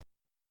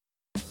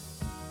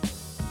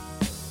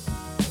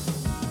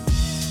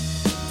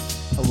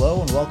Hello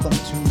and welcome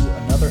to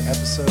another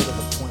episode of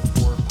the Point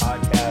Forward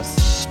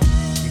Podcast.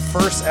 The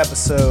first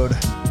episode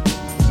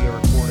we are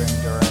recording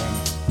during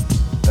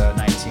the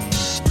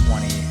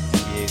 1920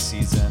 NBA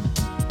season.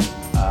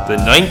 The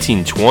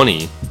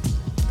 1920?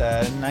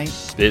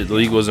 The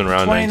league wasn't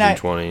around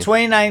 1920.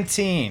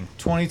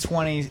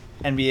 2020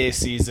 NBA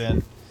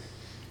season.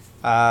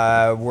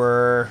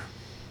 We're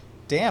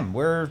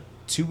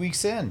 2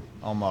 weeks in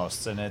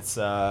almost, and it's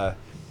And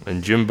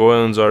Jim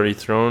Boylan's already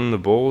thrown the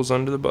Bulls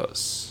under the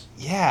bus.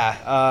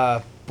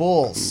 Yeah,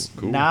 Bulls.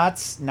 Cool.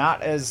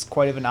 Not as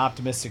quite of an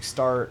optimistic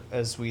start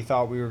as we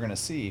thought we were going to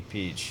see,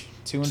 Peach.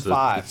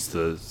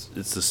 2-5.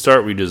 It's the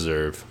start we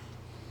deserve.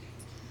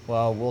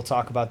 Well, we'll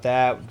talk about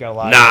that. We've got a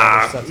lot of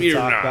other stuff to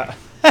talk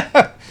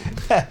about.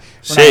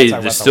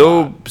 They're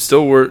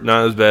still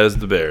not as bad as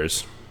the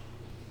Bears.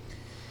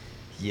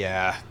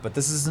 Yeah, but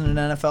this isn't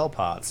an NFL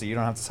pod, so you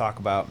don't have to talk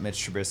about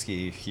Mitch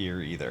Trubisky here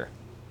either,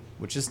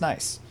 which is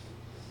nice.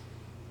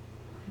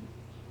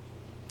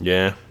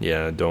 Yeah,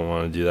 I don't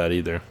want to do that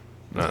either.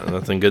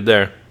 Nothing good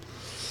there.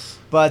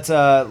 But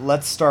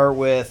let's start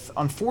with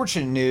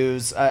unfortunate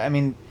news. I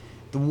mean,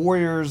 the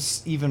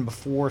Warriors, even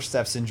before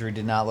Steph's injury,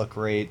 did not look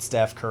great.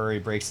 Steph Curry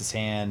breaks his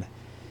hand,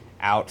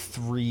 out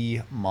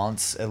 3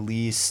 months at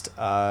least.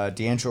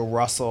 D'Angelo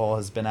Russell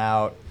has been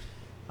out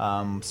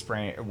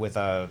with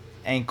a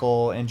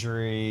ankle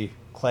injury.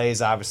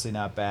 Clay's obviously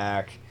not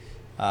back.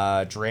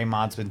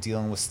 Draymond's been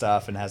dealing with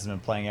stuff and hasn't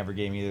been playing every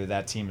game either.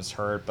 That team is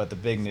hurt. But the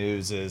big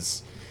news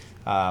is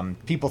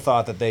people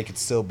thought that they could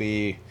still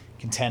be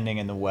contending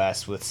in the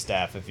West with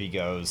Steph if he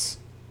goes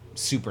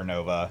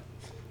supernova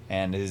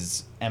and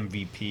his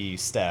MVP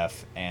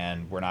Steph,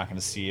 and we're not going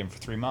to see him for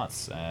 3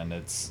 months. And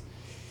it's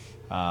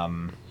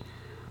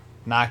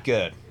not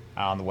good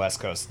out on the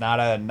West Coast. Not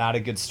a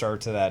good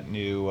start to that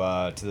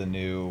the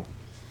new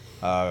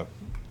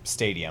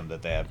stadium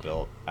that they have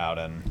built out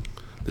in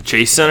the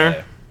Chase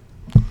Center.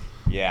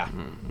 Yeah,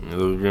 they're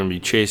going to be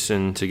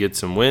chasing to get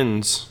some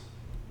wins,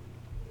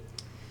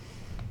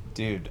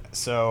 dude.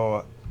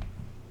 So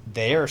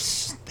they've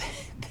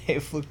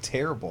looked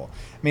terrible.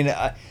 I mean,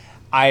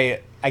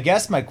 I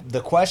guess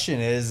the question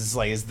is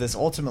this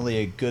ultimately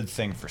a good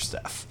thing for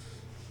Steph?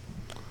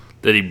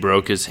 That he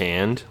broke his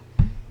hand?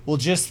 Well,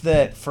 just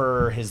that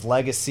for his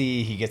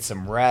legacy, he gets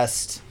some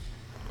rest.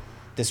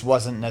 This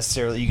wasn't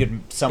necessarily you could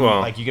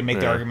make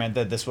the argument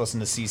that this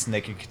wasn't a season they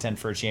could contend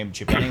for a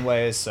championship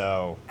anyway.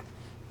 So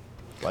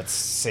let's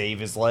save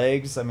his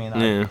legs. I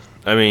mean,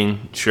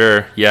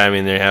 sure. Yeah, I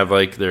mean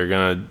they're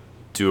gonna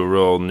do a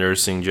real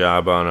nursing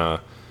job on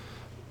a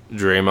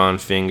Draymond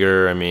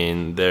finger. I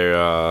mean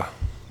they're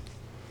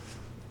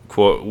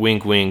quote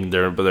wink wink.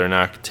 They're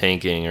not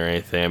tanking or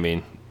anything. I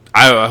mean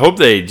I hope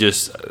they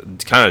just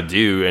kind of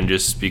do, and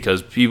just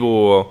because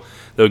people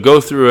they'll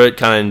go through it,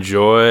 kind of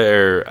enjoy,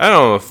 or I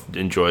don't know if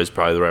enjoy is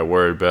probably the right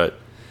word, but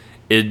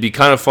it'd be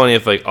kind of funny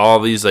if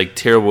all these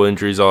terrible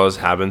injuries always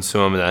happens to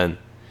them, and then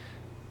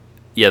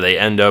they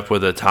end up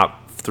with a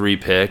top 3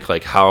 pick.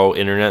 How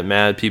internet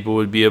mad people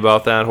would be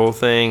about that whole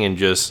thing, and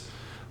just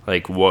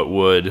what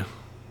would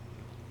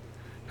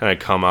kind of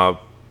come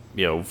up,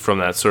 from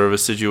that sort of a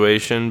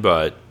situation.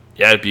 But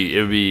yeah,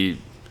 it'd be.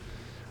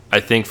 I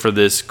think for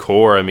this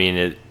core, I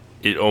mean,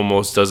 it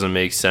almost doesn't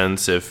make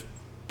sense if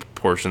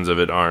portions of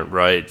it aren't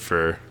right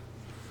for.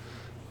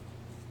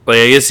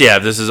 I guess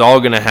if this is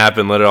all going to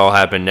happen, let it all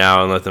happen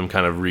now, and let them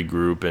kind of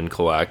regroup and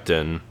collect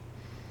and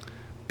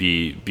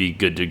be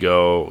good to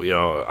go.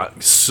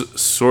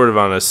 Sort of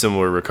on a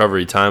similar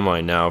recovery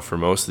timeline now for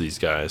most of these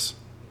guys.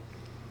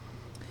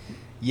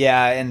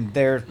 Yeah, and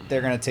they're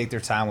going to take their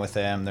time with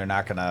him. They're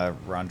not going to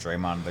run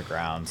Draymond to the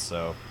ground.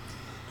 So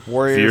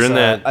Warriors,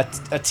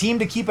 a team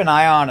to keep an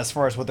eye on as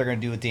far as what they're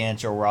going to do with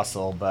D'Angelo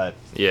Russell, but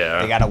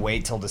they got to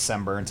wait till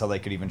December until they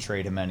could even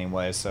trade him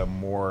anyway. So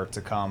more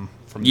to come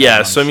from them.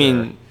 Yeah, so I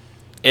mean,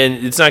 and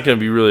it's not going to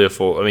be really a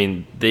full. I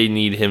mean, they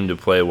need him to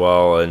play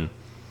well, and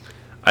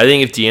I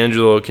think if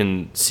D'Angelo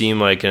can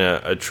seem like an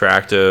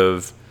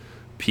attractive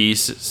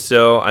piece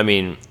still, I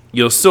mean,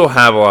 you'll still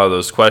have a lot of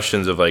those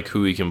questions of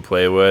who he can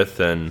play with,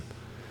 and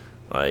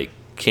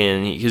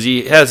can he, because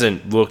he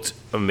hasn't looked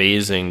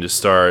amazing to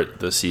start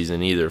the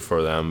season either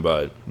for them.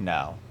 But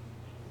no,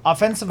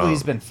 offensively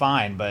he's been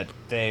fine, but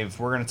we're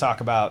going to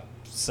talk about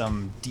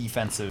some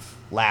defensive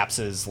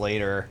lapses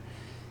later,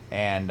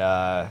 and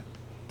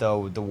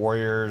though the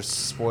Warriors,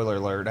 spoiler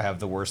alert, have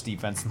the worst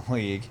defense in the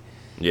league.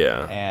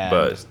 Yeah,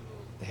 and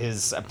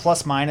his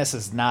plus minus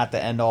is not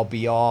the end all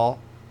be all,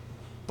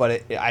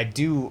 but I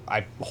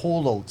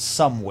hold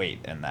some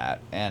weight in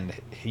that, and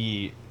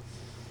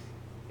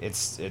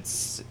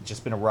it's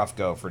just been a rough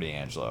go for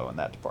D'Angelo in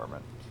that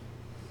department.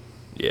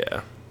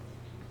 Yeah.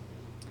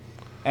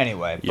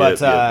 Anyway,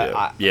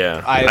 I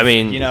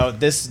mean,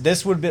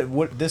 this would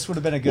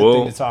have been a good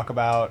thing to talk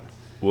about.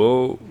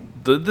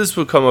 This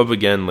will come up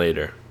again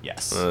later.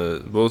 Yes.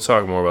 We'll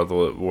talk more about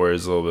the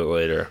Warriors a little bit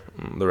later,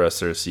 the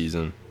rest of their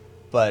season.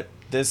 But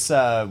this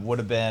would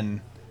have been.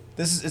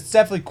 It's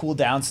definitely cooled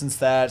down since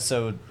that.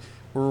 So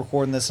we're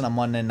recording this on a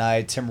Monday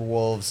night.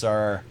 Timberwolves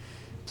are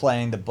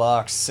playing the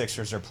Bucks.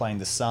 Sixers are playing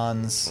the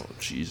Suns. Oh,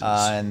 Jesus.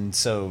 And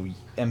so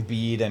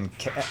Embiid and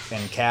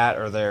Cat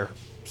are there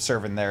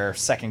serving their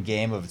second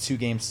game of a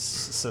 2-game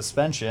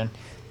suspension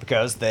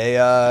because they.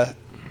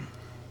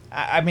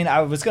 I mean,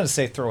 I was going to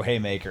say throw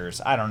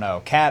haymakers. I don't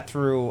know. Cat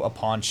threw a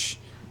punch.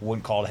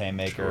 Wouldn't call it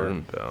haymaker.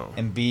 Jordan Bell.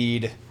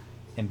 Embiid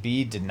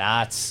did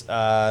not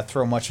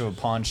throw much of a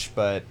punch,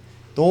 but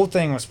the whole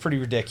thing was pretty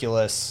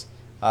ridiculous.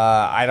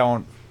 I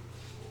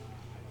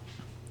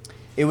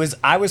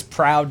was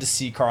proud to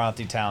see Karl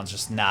Anthony Towns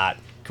just not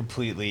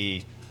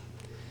completely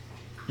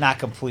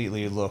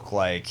look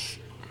like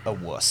a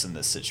wuss in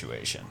this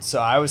situation. So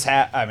I was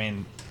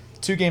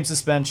 2-game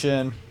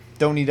suspension.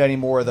 Don't need any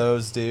more of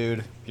those,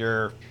 dude.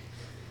 You're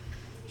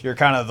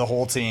kind of the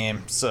whole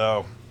team.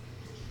 So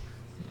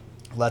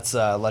let's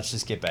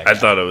just get back. I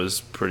thought it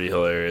was pretty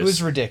hilarious. It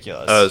was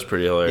ridiculous. That was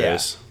pretty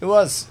hilarious. Yeah, it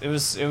was.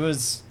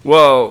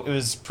 Well, it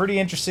was pretty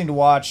interesting to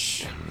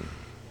watch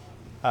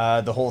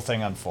the whole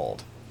thing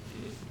unfold.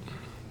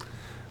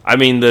 I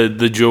mean,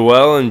 the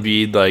Joel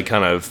Embiid, like,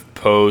 kind of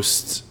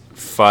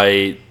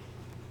post-fight,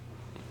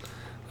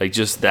 like,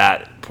 just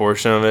that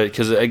portion of it.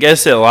 Because I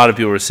guess a lot of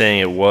people were saying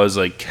it was,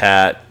 like,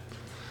 Cat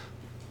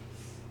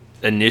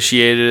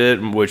initiated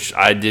it, which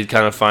I did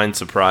kind of find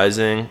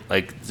surprising.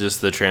 Like,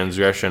 just the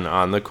transgression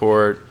on the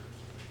court.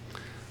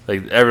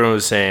 Like, everyone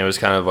was saying it was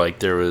kind of like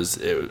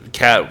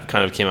Cat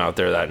kind of came out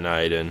there that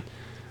night, and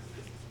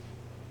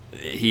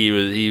he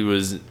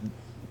was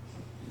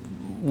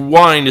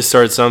wanting to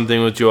start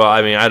something with Joel.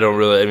 I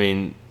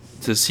mean,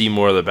 to see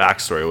more of the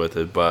backstory with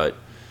it, but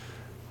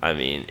I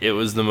mean, it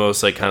was the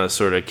most, like, kind of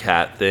sort of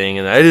Cat thing,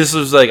 and I just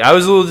was like, I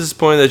was a little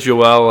disappointed that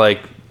Joel,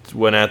 like,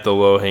 went at the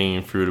low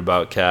hanging fruit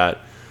about Cat.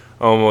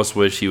 I almost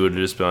wish he would have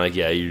just been like,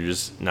 yeah, you're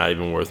just not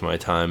even worth my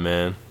time,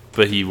 man.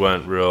 But he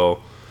went real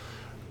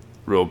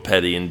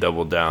petty and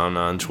doubled down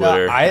on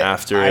Twitter and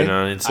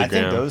on Instagram. I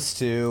think those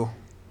two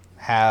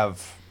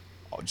have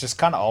just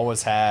kind of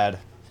always had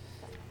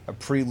a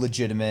pretty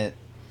legitimate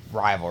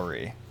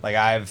rivalry. Like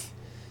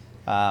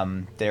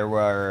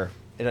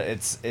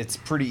it's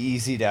pretty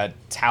easy to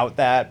tout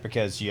that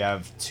because you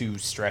have two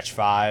stretch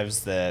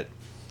fives that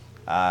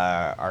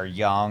are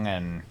young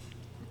and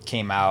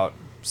came out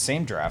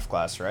same draft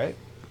class, right?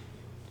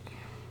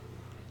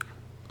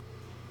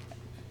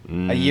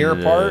 A year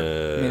apart?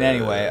 I mean,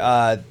 anyway.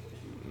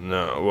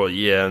 No, well,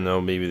 yeah,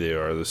 no, maybe they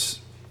are.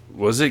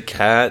 Was it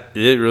Cat?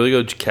 Did it really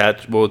go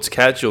Cat? Well, it's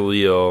Cat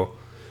Jaleel.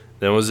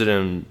 Then was it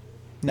in...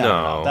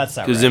 No, that's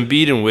not right. Because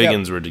Embiid and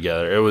Wiggins were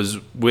together. It was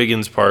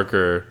Wiggins,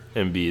 Parker,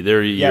 Embiid.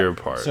 They're a year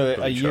apart. So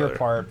a year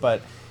apart,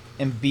 but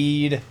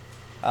Embiid,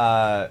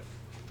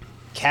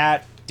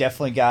 Cat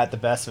definitely got the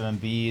best of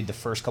Embiid the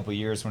first couple of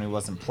years when he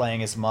wasn't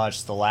playing as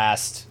much. The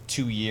last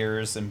 2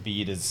 years,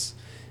 Embiid has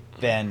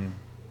been...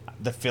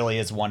 The Philly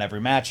has won every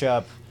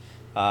matchup,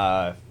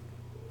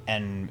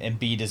 and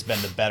Embiid has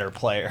been the better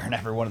player in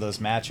every one of those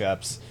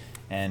matchups.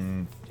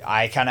 And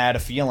I kind of had a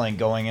feeling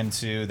going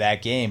into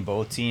that game,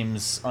 both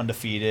teams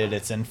undefeated.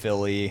 It's in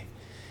Philly.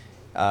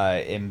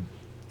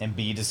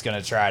 Embiid is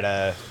going to try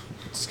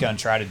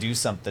to do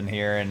something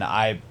here,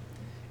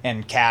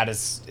 and Cat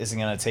isn't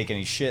going to take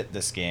any shit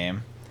this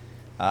game.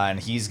 And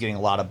he's getting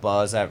a lot of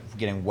buzz at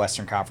getting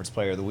Western Conference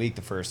Player of the Week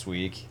the first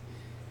week.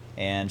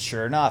 And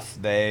sure enough,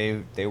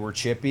 they were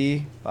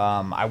chippy.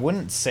 I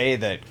wouldn't say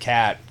that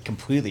Cat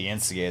completely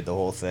instigated the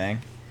whole thing.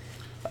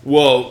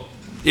 Well,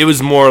 it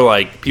was more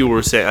like people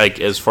were saying, like,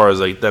 as far as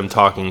like them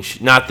talking,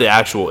 not the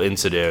actual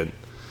incident,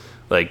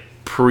 like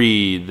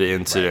pre the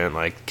incident,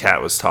 right. Like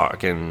Cat was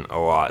talking a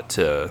lot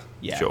to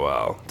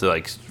Joel, to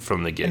like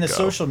from the get-go. And the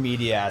social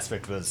media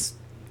aspect was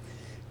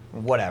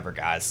whatever,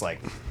 guys. Like,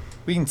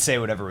 we can say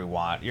whatever we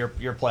want. You're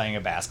playing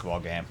a basketball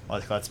game.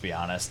 Let's be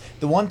honest.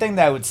 The one thing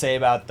that I would say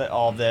about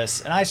all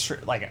this, and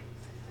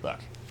look,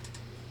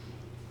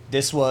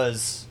 this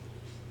was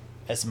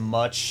as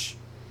much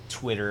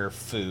Twitter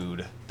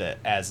food that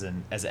as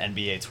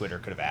NBA Twitter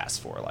could have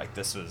asked for. Like,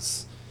 this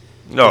was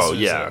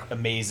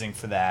amazing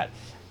for that.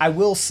 I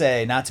will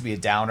say, not to be a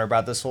downer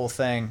about this whole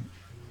thing,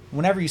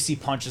 whenever you see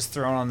punches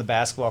thrown on the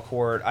basketball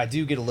court, I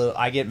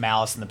get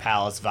Malice in the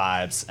Palace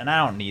vibes, and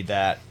I don't need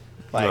that.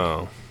 Like,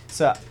 no.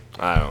 So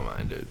I don't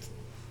mind it.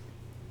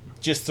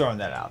 Just throwing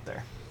that out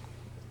there.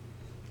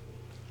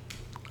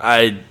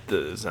 I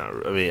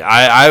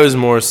was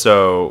more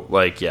so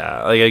like,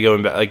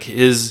 going back, like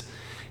his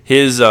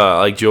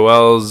like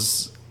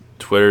Joel's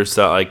Twitter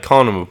stuff, like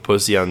calling him a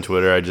pussy on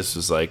Twitter. I just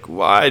was like,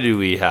 why do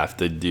we have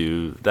to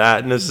do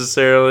that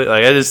necessarily?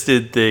 Like, I just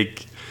didn't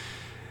think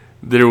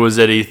there was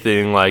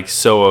anything like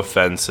so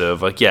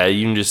offensive. Like, yeah,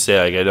 you can just say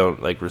like I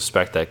don't like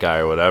respect that guy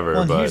or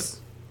whatever, but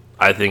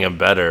I think I'm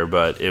better.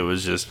 But it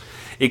was just,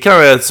 it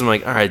kind of had some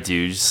like, all right,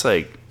 dude, just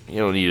like, you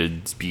don't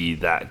need to be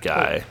that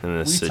guy in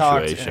this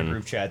situation. We talked in a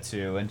group chat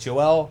too, and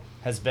Joel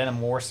has been a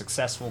more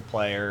successful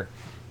player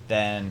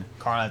than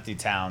Karl Anthony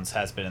Towns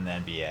has been in the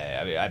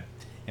NBA. I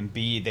mean,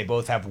 Embiid, they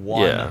both have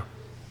one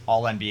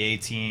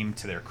All-NBA team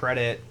to their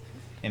credit.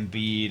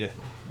 Embiid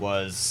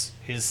was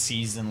his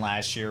season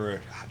last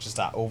year just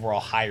an overall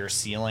higher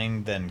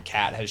ceiling than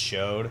Cat has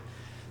showed.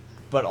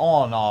 But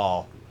all in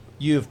all,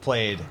 you've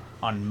played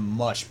on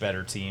much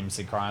better teams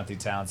than Karl Anthony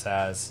Towns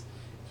has.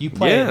 You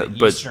play in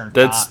the Eastern. But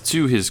that's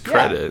to his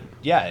credit.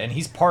 Yeah, and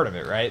he's part of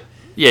it, right?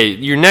 Yeah,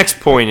 your next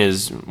point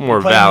is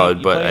more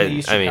valid, but in the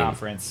Eastern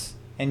Conference,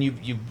 and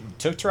you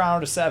took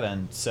Toronto to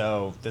 7,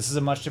 so this is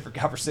a much different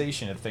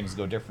conversation if things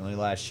go differently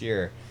last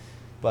year.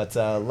 But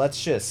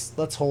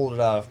let's hold it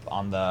up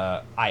on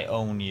the I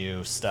own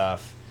you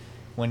stuff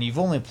when you've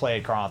only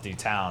played Karl Anthony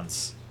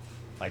Towns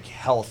like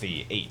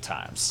healthy 8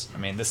 times. I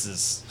mean, this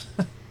is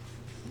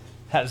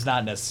that is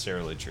not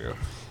necessarily true.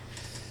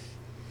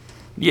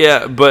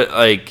 Yeah, but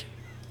like,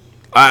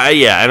 I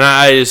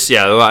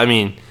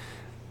mean,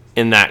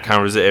 in that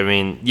conversation, I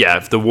mean, yeah,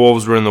 if the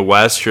Wolves were in the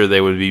West, sure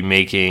they would be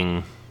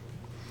making.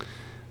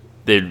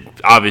 They'd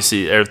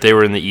obviously, if they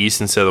were in the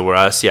East instead of the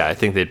West, yeah, I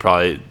think they'd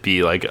probably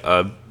be like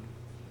a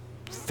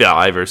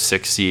 5 or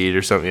 6 seed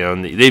or something. You know,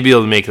 and they'd be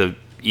able to make the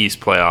East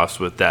playoffs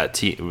with that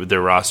team, with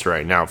their roster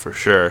right now for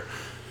sure.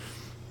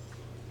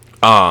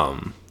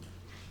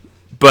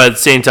 But at the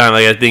same time,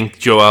 like I think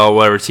Joel,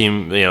 whatever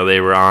team they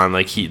were on,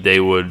 like they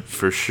would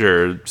for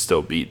sure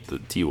still beat the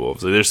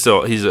T-Wolves. Like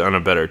he's on a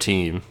better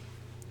team,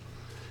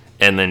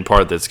 and then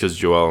part that's because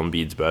Joel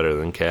Embiid's better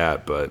than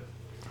Cat. But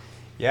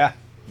yeah,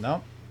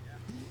 no.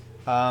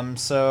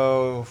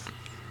 So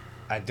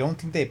I don't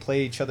think they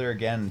play each other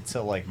again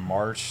until like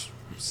March.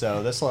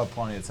 So this will have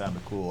plenty of time to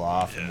cool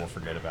off, and we'll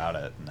forget about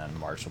it, and then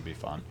March will be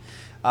fun.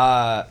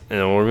 And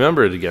we'll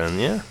remember it again.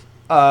 Yeah.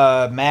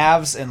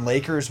 Mavs and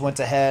Lakers went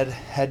head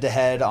to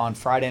head on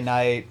Friday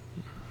night.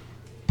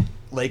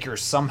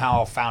 Lakers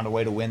somehow found a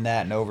way to win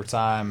that in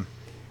overtime.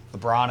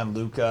 LeBron and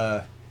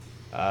Luka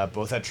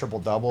both had triple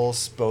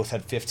doubles, both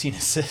had 15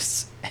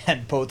 assists,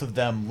 and both of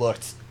them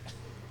looked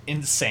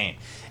insane.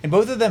 And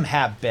both of them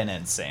have been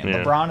insane.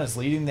 Yeah. LeBron is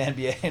leading the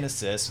NBA in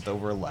assists with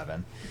over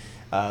 11.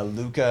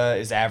 Luka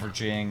is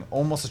averaging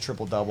almost a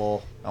triple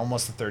double,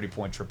 almost a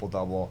 30-point triple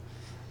double,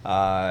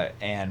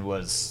 and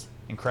was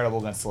incredible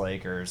against the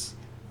Lakers.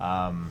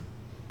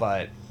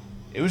 But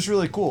it was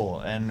really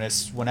cool, and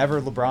it's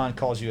whenever LeBron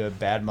calls you a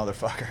bad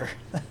motherfucker,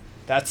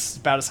 that's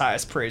about as high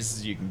as praise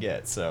as you can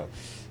get. So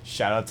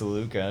shout out to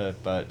Luka,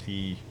 but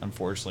he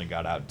unfortunately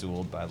got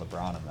out-dueled by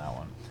LeBron in that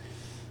one.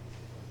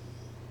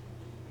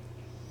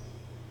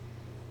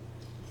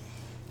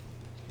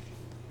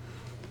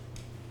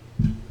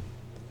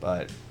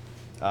 But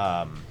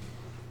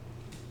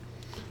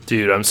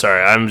dude, I'm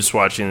sorry. I'm just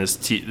watching this.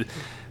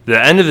 The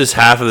end of this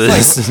half of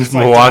this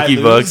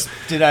Milwaukee Bucks.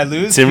 Did I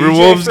lose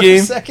Timberwolves for game?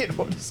 A second?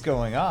 What is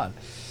going on?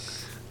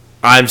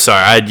 I'm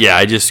sorry.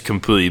 I just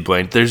completely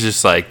blanked. There's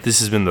just like this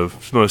has been the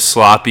most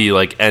sloppy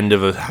like end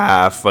of a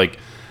half. Like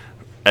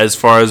as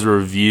far as a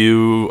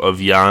review of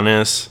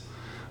Giannis,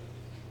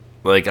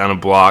 like on a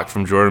block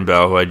from Jordan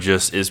Bell, who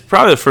is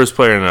probably the first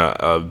player in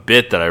a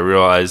bit that I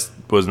realized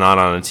was not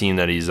on a team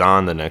that he's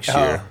on the next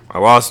year. I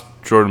lost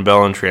Jordan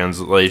Bell in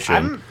translation.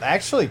 I'm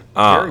actually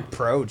very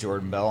pro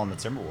Jordan Bell on the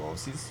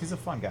Timberwolves. He's a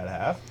fun guy to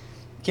have.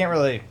 Can't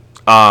really.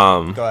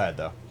 Go ahead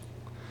though.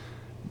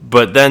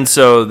 But then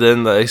so they're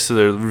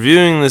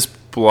reviewing this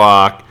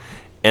block,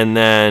 and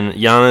then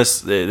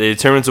Giannis they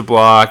determine it's a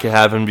block. It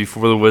happened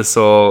before the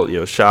whistle,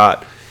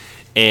 shot,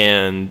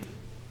 and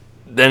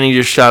then he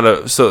just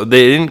shot so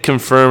they didn't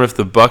confirm if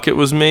the bucket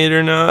was made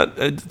or not.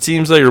 It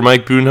seems like, or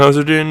Mike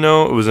Budenholzer didn't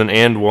know. It was an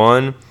and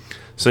one.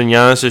 So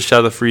Giannis just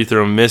shot the free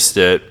throw, missed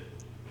it.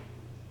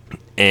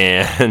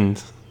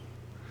 And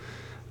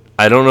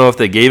I don't know if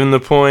they gave him the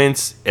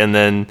points. And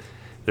then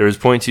there was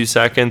 0.2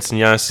 seconds, and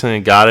Giannis kind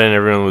of got it, and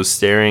everyone was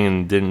staring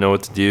and didn't know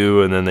what to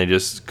do. And then they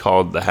just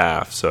called the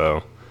half.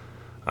 So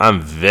I'm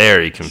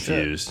very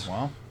confused. Shit.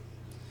 Well,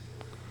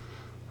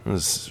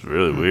 this is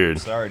really weird.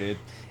 Sorry, dude.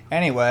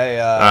 Anyway,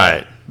 all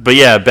right, but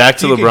yeah, back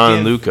to LeBron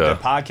and Luka.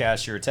 The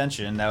podcast your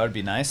attention, that would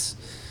be nice.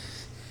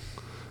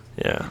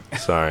 Yeah,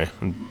 sorry,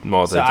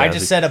 multitasking. So I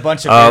just said a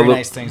bunch of very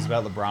nice things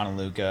about LeBron and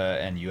Luka,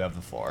 and you have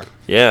the floor.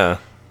 Yeah,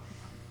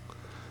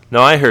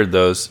 no, I heard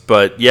those,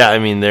 but yeah, I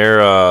mean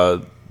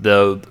both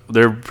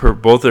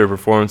their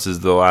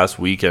performances the last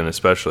weekend,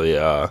 especially,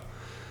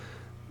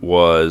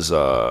 was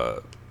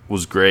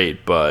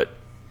great, but.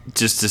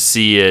 Just to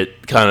see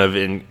it kind of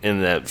in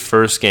that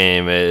first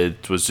game,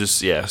 it was just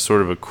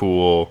sort of a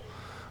cool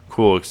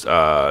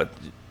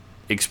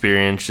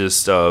experience.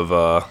 Just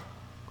of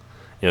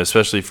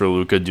especially for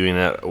Luka doing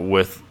that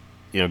with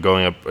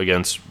going up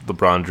against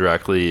LeBron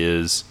directly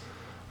is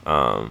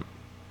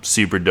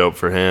super dope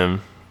for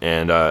him.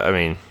 And I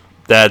mean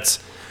we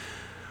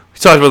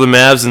talked about the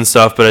Mavs and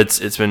stuff,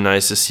 but it's been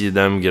nice to see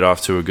them get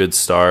off to a good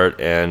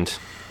start. And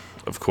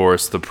of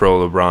course, the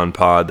pro LeBron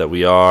pod that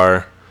we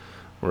are.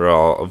 We're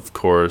all, of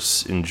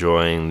course,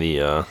 enjoying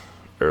the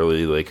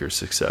early Lakers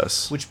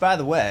success. Which, by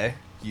the way,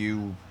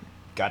 you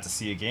got to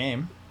see a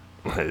game.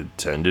 I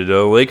attended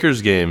a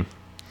Lakers game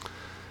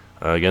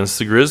against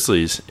the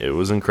Grizzlies. It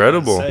was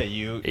incredible.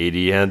 AD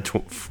had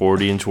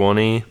 40 and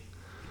 20.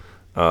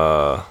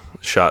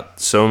 Shot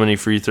so many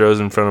free throws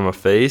in front of my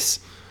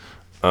face.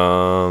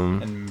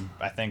 And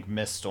I think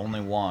missed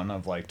only one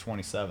of like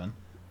 27.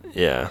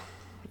 Yeah.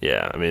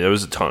 Yeah, I mean, there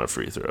was a ton of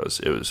free throws.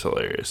 It was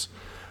hilarious.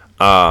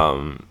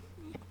 LeBron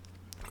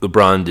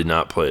did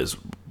not play as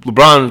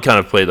LeBron kind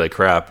of played like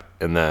crap,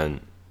 and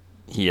then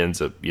he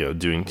ends up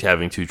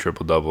having 2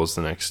 triple doubles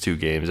the next 2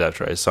 games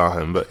after I saw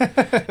him. But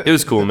it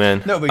was cool,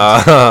 man. No big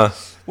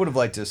would have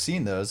liked to have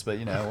seen those, but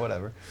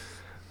whatever.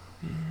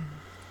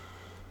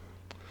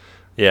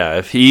 Yeah,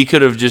 if he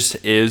could have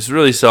it was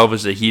really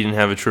selfish that he didn't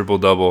have a triple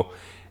double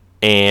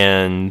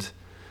and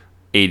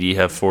AD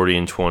have 40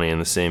 and 20 in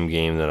the same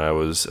game that I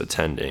was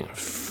attending.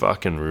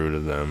 Fucking rude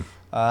of them.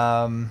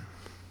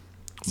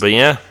 But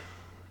yeah,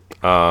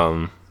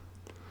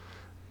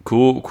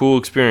 cool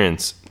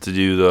experience to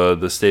do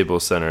the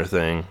Staples Center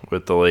thing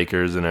with the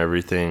Lakers and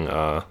everything.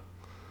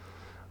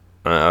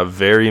 A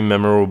very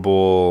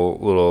memorable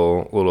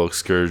little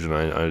excursion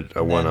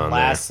I went on.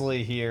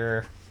 Lastly,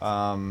 here,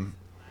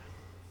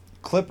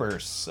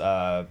 Clippers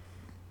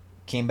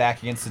came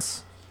back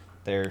against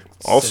they're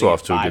also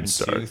off to a good 5-2.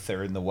 start.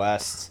 They're in the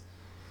West.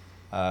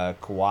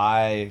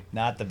 Kawhi,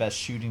 not the best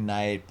shooting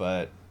night,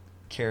 but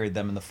carried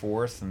them in the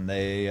fourth, and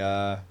they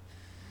had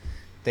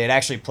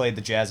actually played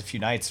the Jazz a few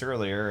nights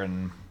earlier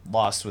and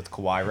lost with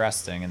Kawhi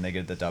resting, and they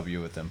get the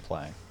W with them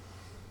playing.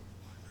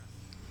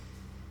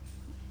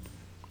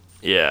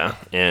 Yeah,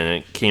 and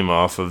it came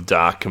off of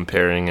Doc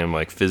comparing him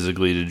like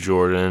physically to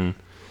Jordan,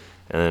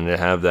 and then to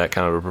have that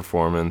kind of a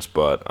performance.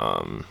 But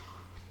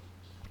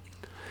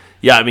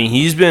yeah, I mean,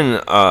 he's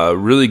been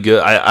really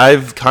good.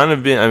 I've kind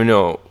of been. I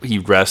know he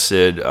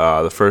rested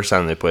the first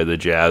time they played the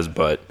Jazz,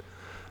 but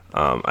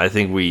I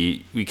think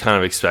we kind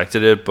of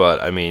expected it.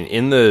 But I mean,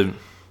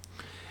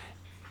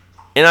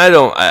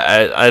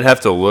 I'd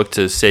have to look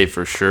to say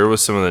for sure with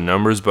some of the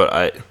numbers,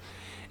 but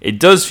it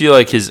does feel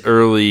like his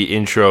early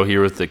intro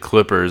here with the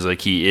Clippers,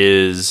 like he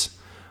is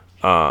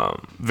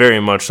very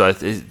much.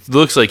 It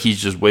looks like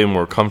he's just way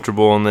more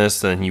comfortable in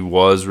this than he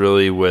was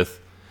really with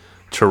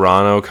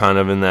Toronto, kind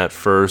of in that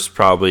first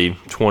probably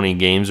 20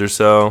 games or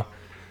so.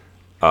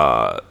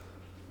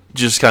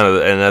 Just kind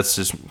of, and that's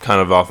just kind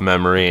of off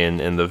memory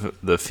and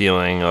the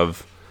feeling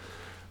of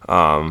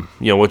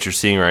what you're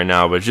seeing right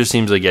now. But it just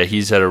seems like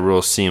he's had a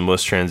real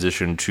seamless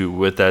transition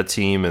with that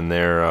team, and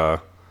they're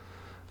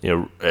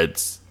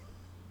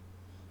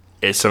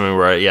it's something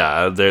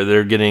where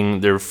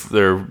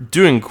they're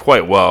doing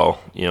quite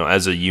well,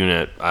 as a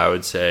unit, I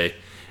would say,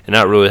 and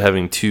not really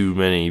having too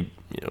many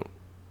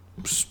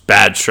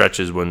bad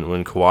stretches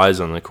when Kawhi's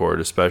on the court,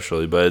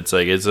 especially. But it's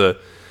like it's a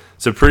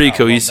pretty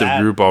cohesive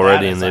group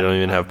already, and they don't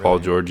even have Paul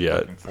George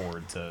yet. Looking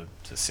forward to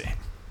seeing.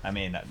 I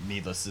mean,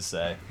 needless to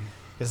say,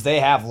 because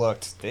they've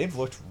looked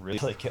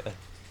really good,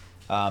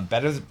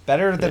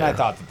 better than I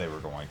thought that they were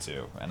going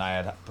to, and I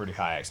had pretty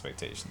high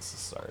expectations to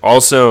start.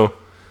 Also,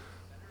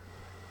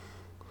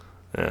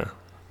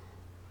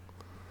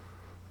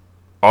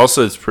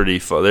 it's pretty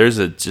fun. There's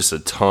just a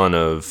ton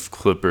of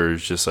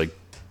Clippers, just like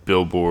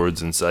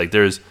billboards, and like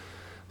there's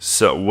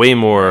way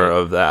more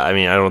of that. I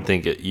mean, I don't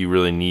think you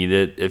really need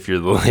it if you're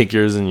the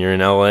Lakers and you're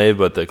in LA,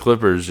 but the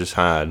Clippers just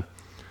had a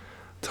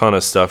ton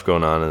of stuff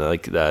going on and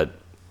like that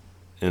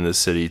in the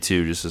city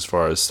too, just as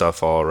far as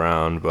stuff all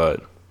around.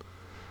 But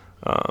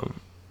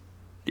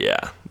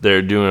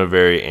they're doing a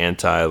very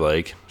anti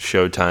like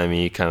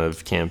Showtime-y kind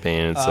of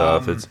campaign and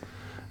stuff. It's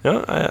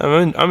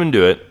I'm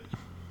into it.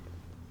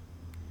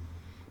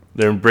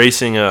 They're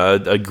embracing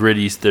a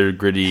gritty, the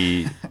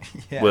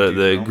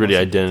gritty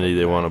identity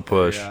they want to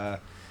push.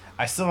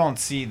 I still don't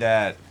see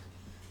that.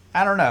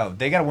 I don't know.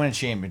 They got to win a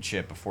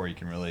championship before you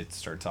can really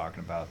start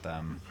talking about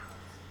them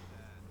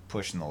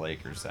pushing the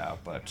Lakers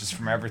out. But just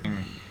from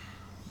everything,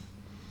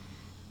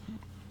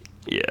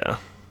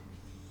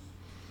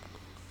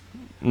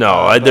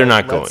 no, they're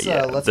not going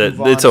yet.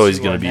 It's always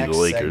going to be the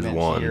Lakers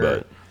one.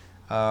 But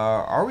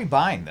are we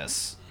buying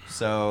this?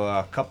 So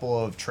a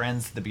couple of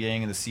trends at the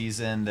beginning of the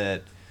season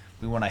that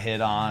we want to hit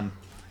on,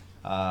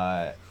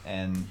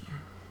 and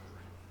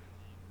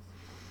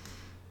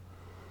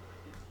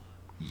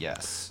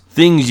yes,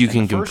 things you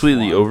can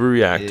completely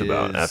overreact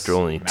about after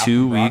only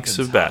 2 weeks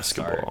of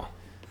basketball.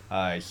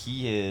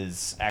 He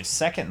is actually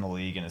second in the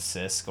league in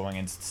assists going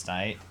into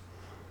tonight.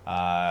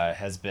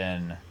 Has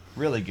been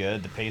really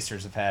good. The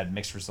Pacers have had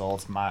mixed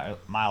results.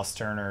 Miles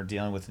Turner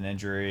dealing with an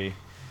injury.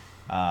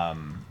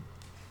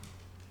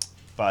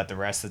 But the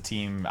rest of the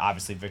team,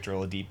 obviously Victor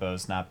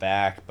Oladipo's not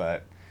back,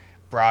 but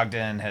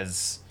Brogdon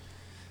has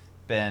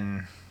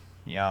been,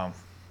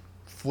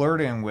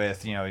 flirting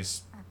with,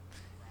 he's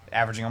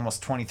averaging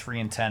almost 23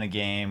 and 10 a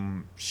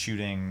game,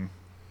 shooting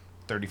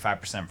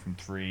 35% from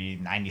three,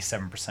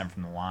 97%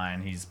 from the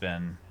line. He's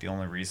been the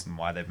only reason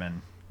why they've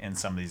been in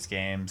some of these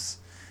games.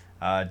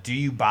 Do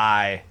you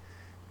buy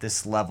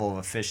this level of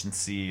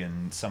efficiency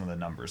and some of the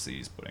numbers that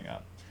he's putting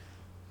up?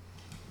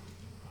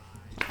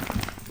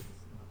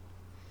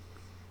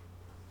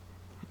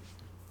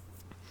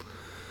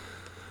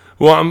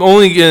 Well, I'm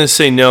only going to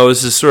say no.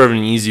 This is sort of an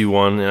easy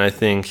one, and I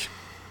think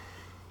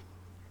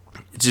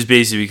it's just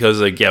basically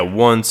because,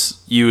 once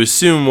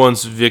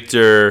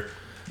Victor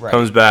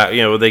comes back,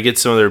 they get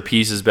some of their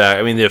pieces back.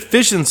 I mean, the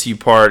efficiency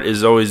part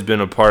has always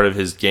been a part of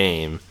his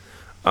game.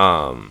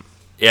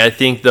 Yeah, I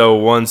think though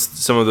once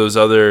some of those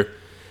other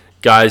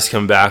guys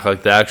come back,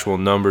 like the actual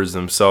numbers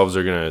themselves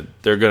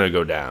they're gonna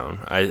go down.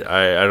 I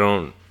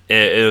don't.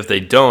 If they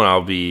don't,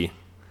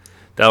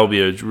 that'll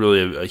be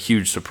really a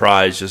huge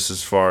surprise just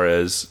as far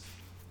as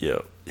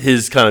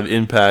his kind of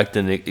impact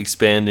and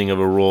expanding of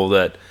a role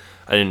that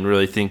I didn't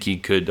really think he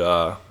could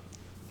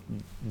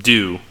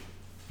do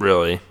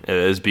really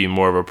as being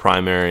more of a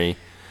primary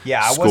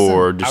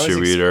score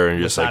distributor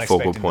and just like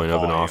focal point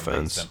of an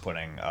offense. Them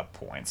putting up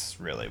points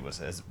really was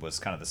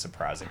kind of the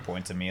surprising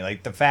point to me.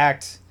 Like the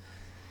fact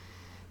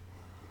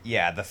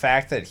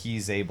that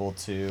he's able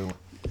to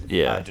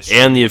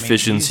and the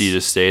efficiency to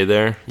stay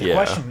there. The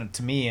question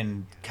to me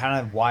and kind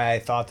of why I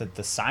thought that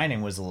the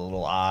signing was a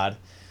little odd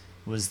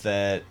was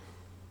that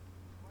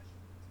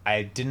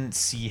I didn't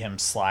see him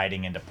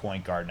sliding into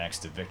point guard next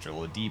to Victor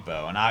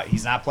Oladipo, and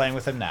he's not playing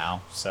with him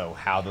now. So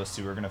how those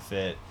two are going to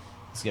fit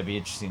is going to be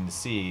interesting to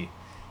see.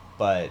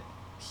 But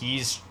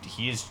he's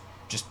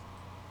just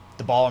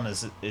the ball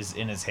is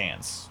in his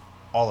hands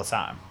all the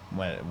time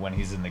when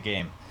he's in the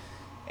game,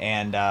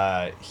 and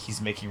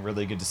he's making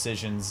really good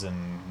decisions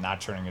and not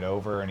turning it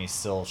over, and he's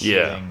still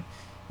shooting.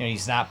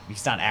 He's not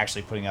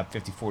actually putting up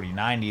 50, 40,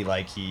 90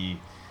 like he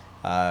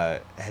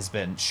has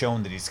been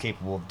shown that he's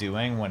capable of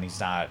doing when he's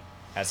not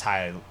as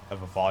high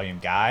of a volume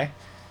guy,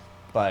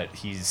 but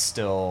he's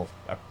still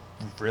a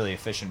really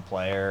efficient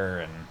player,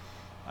 and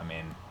I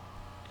mean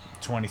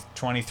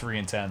 23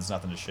 and 10 is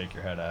nothing to shake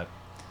your head at.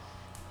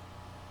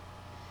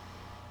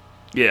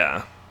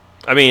 Yeah.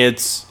 I mean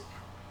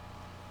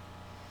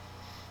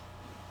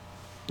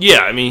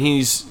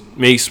he's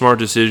makes smart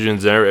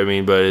decisions there. I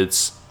mean,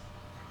 but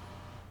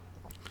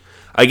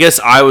I guess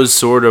I was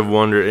sort of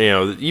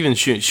wondering, even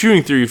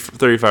shooting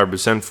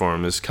 35% for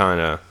him is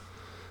kind of,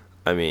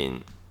 I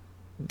mean,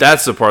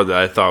 that's the part that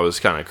I thought was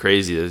kind of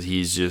crazy, that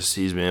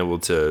he's been able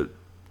to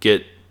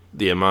get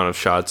the amount of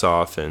shots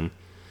off, and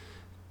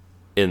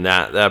in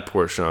that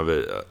portion of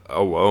it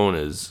alone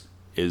is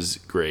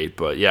great.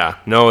 But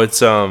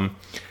it's I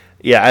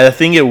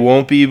think it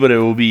won't be, but it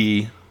will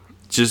be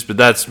but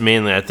that's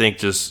mainly I think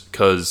just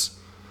because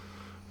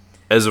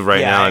as of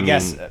right now, I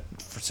mean,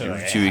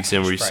 2 weeks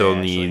in, we still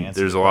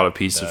there's a lot of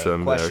pieces for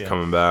them that are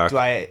coming back.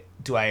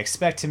 Do I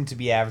expect him to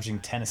be averaging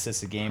 10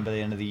 assists a game by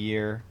the end of the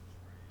year?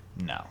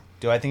 No.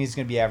 Do I think he's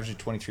going to be averaging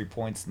 23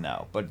 points?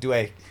 No. But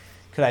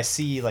could I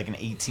see like an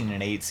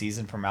 18-8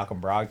 season from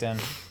Malcolm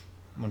Brogdon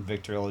when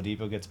Victor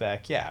Oladipo gets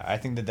back? Yeah, I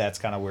think that's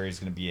kind of where he's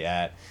going to be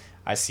at.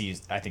 I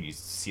think you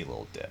see a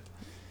little dip.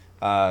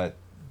 The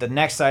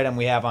next item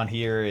we have on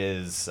here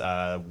is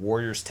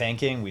Warriors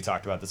tanking. We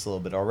talked about this a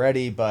little bit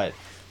already, but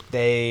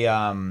they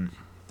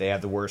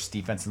have the worst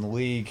defense in the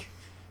league.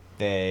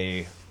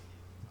 Their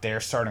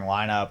starting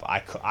lineup,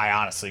 I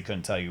honestly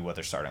couldn't tell you what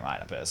their starting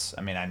lineup is.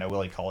 I mean, I know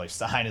Willie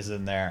Cauley-Stein is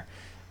in there.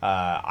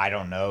 I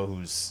don't know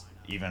who's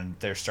even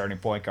their starting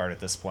point guard at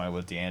this point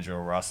with D'Angelo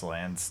Russell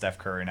and Steph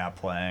Curry not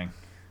playing,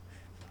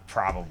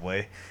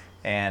 probably.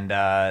 And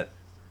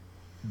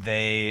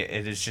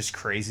it is just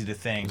crazy to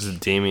think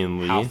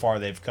Damian Lee? How far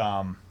they've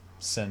come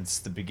since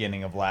the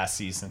beginning of last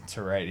season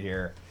to right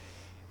here.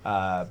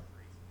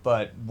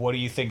 But what do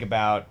you think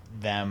about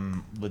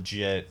them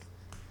legit?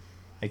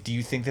 Like, do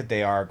you think that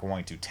they are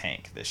going to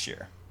tank this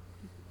year?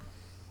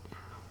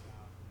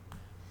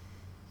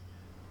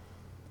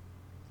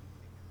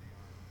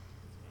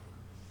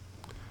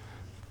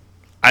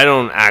 I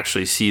don't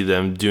actually see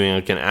them doing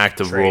like an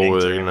active role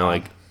where they're gonna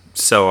like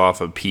sell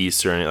off a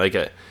piece or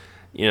anything.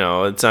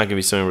 It's not gonna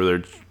be something where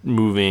they're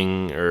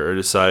moving or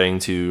deciding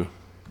to.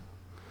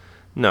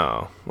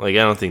 No, I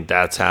don't think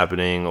that's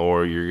happening.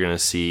 Or you're gonna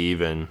see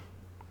even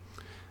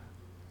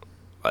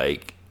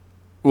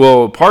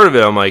part of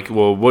it, I'm like,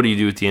 well, what do you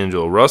do with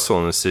D'Angelo Russell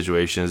in this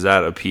situation? Is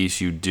that a piece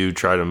you do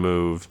try to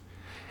move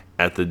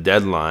at the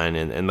deadline?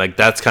 And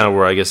that's kind of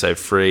where I guess I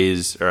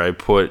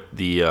put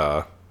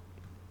the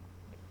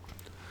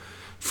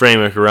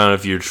framework around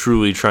if you're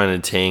truly trying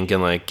to tank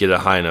and get a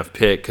high enough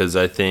pick, because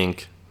I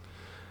think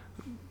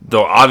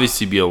they'll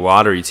obviously be a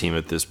lottery team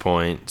at this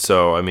point.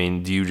 So, I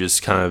mean, do you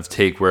just kind of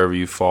take wherever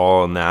you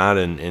fall on that,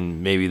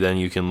 and maybe then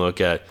you can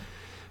look at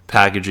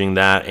packaging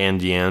that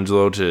and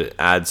D'Angelo to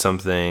add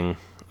something,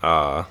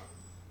 or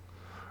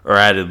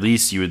add at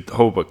least you would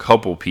hope a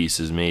couple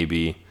pieces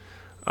maybe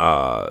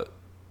after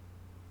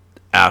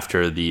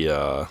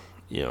the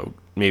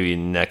maybe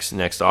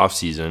next off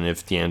season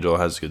if D'Angelo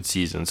has a good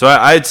season. So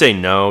I'd say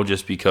no,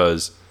 just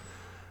because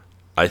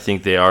I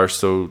think they are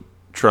still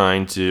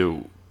trying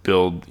to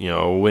build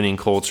a winning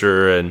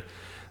culture, and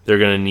they're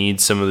going to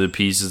need some of the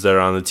pieces that are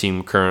on the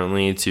team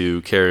currently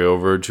to carry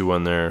over to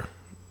when they're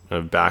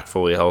back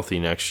fully healthy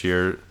next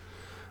year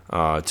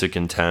to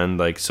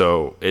contend.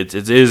 So it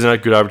is a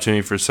good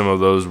opportunity for some of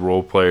those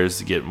role players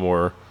to get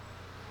more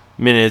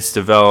minutes,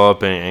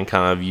 develop, and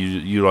kind of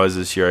utilize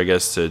this year, I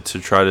guess, to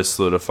try to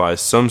solidify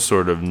some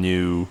sort of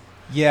new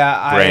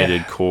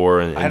branded core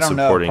and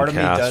supporting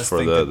cast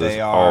for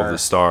all of the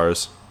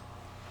stars.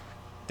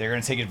 They're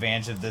going to take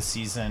advantage of this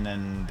season,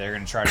 and they're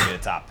going to try to get a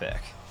top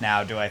pick.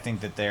 Now, do I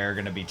think that they're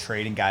going to be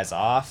trading guys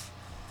off?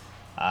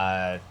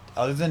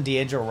 other than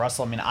D'Angelo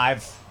Russell, I mean,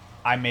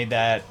 I made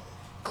that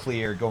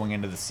clear going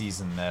into the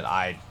season that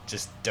I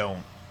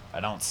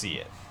don't see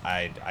it.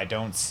 I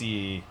don't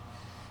see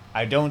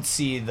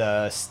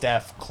the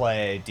Steph,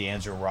 Clay,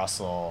 D'Angelo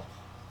Russell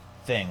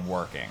thing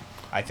working.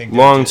 I think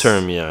Long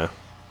term, yeah.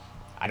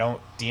 I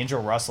don't.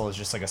 D'Angelo Russell is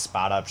just like a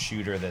spot up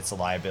shooter that's a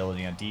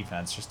liability on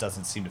defense. Just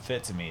doesn't seem to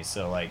fit to me.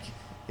 So like,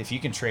 if you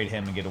can trade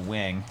him and get a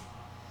wing,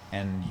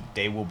 and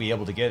they will be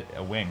able to get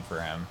a wing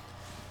for him,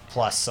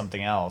 plus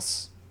something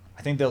else,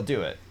 I think they'll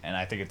do it. And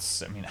I think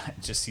it's. I mean,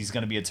 just he's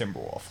going to be a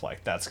Timberwolf.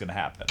 Like that's going to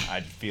happen. I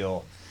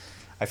feel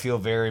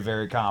very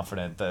very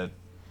confident that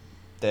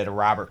a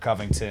Robert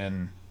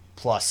Covington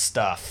plus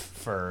stuff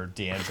for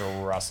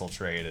D'Angelo Russell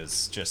trade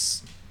is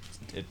just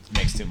it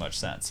makes too much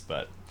sense.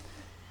 But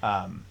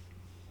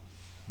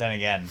then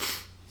again,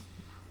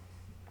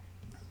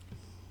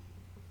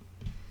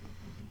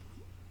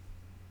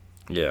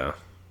 Yeah.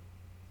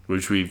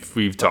 Which we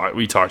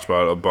talked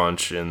about a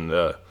bunch in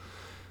the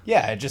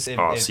yeah, it just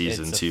off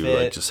season it's a too, fit,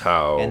 like just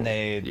how and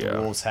the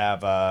Wolves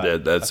have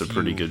that's a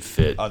pretty few good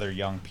fit. other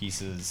young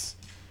pieces,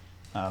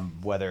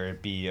 whether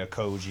it be a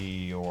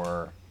Koji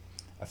or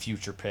a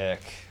future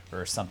pick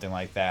or something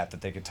like that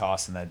they could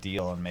toss in that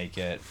deal and make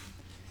it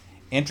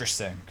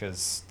interesting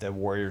because the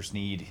Warriors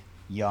need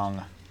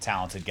young,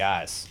 talented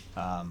guys.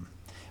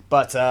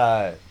 But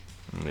Yeah.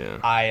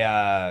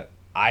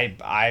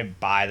 I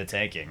buy the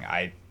tanking.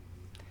 I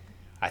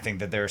think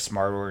that they're a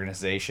smart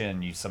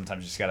organization. You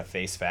sometimes just got to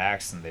face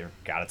facts, and they've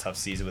got a tough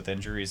season with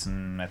injuries,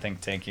 and I think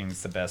tanking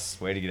is the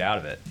best way to get out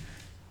of it.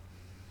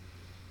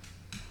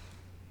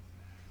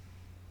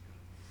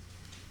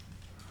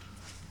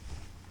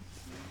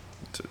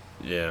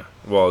 Yeah.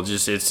 Well,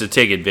 just it's to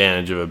take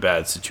advantage of a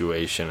bad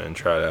situation and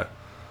try to.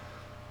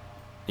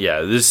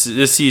 Yeah, this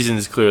season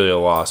is clearly a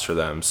loss for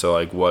them. So,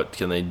 like, what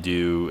can they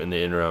do in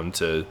the interim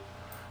to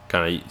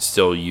kind of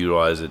still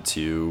utilize it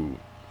to,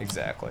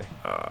 Exactly.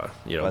 But,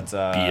 be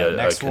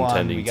next a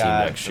contending we team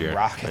got next the year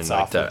Rockets and like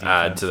off the to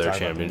add defense, to their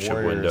talking about the championship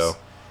Warriors. window.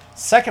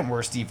 Second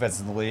worst defense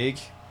in the league,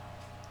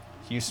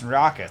 Houston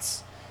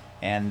Rockets,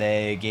 and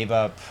they gave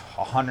up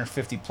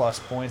 150 plus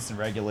points in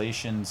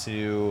regulation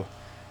to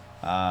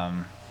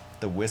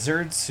the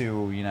Wizards,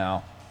 who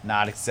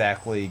not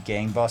exactly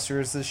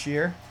gangbusters this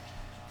year.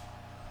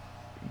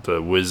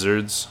 The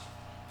Wizards.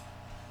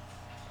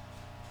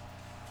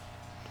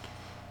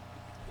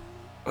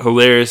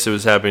 Hilarious! It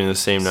was happening the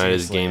same night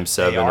as Seriously, Game they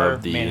 7 are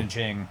of the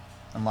managing,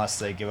 unless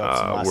they give up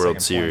some last World second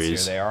points here.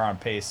 Series. They are on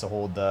pace to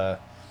hold the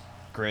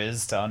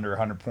Grizz to under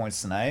 100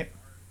 points tonight.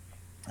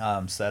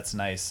 So that's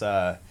nice. It's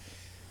a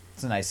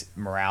nice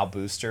morale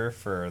booster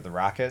for the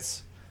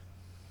Rockets.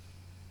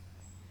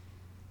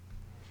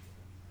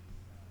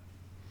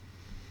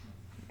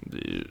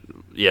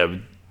 Yeah,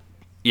 but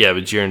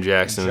Jaren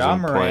Jackson John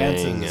isn't Morant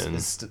playing,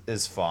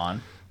 is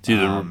fun. dude,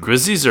 the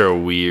Grizzlies are a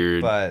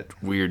weird but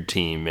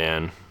team,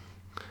 man.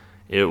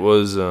 It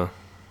was,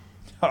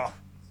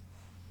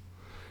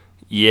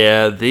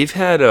 yeah, they've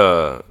had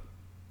a.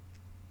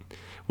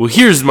 Well,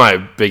 here's my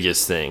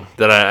biggest thing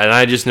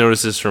I just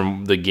noticed this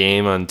from the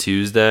game on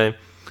Tuesday.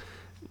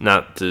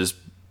 Not to just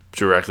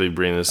directly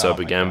bring this up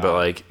again, God. but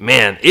like,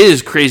 man, it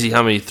is crazy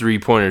how many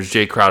 3-pointers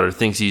Jay Crowder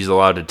thinks he's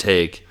allowed to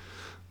take.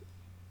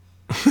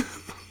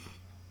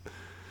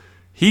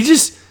 He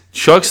just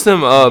chucks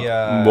them up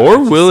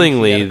more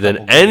willingly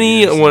than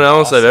anyone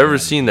else I've ever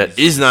seen that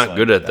is not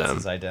good at them. That's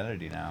his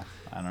identity now.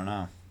 I don't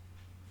know.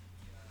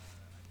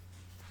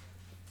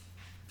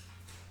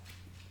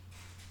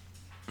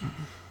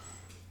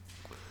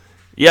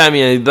 Yeah, I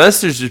mean,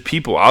 unless there's just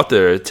people out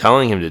there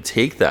telling him to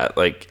take that.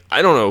 Like,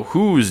 I don't know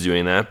who's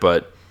doing that,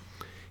 but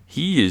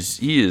he is.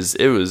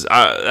 It was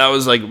that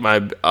was like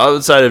my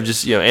outside of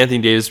just Anthony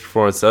Davis'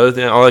 performance. The other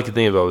thing, all I could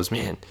think about was,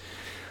 man,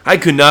 I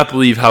could not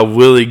believe how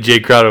willing Jay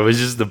Crowder was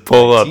just to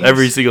pull up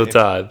every single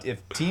time.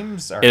 If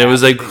teams are, and it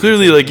was like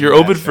clearly like you're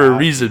open for a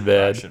reason,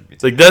 man.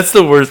 It's like that's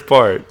the worst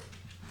part.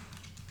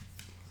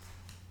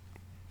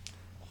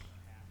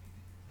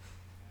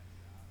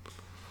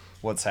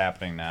 What's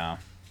happening now?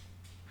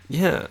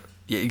 Yeah,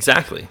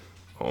 exactly.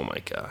 Oh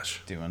my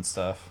gosh. Doing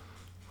stuff.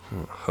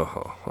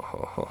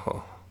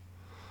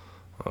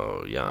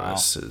 Oh,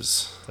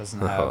 Giannis doesn't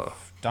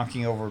have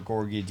dunking over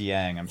Gorgie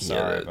Dieng. I'm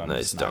sorry, but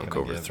nice dunk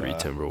over 3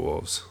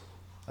 Timberwolves.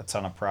 A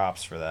ton of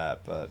props for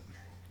that, but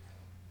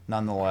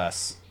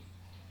nonetheless,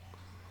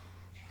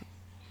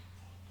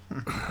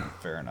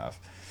 fair enough.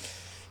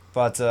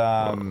 But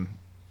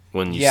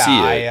when you see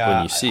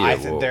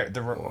it,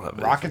 the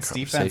Rockets'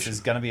 defense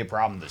is going to be a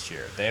problem this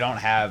year. They don't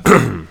have.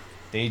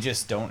 They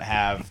just don't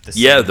have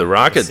the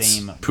Rockets the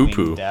same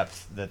wing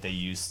depth that they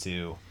used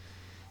to,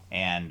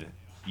 and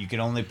you can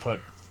only put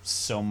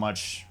so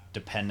much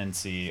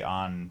dependency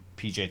on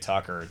PJ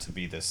Tucker to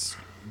be this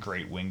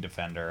great wing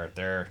defender.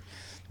 They're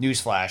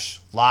newsflash,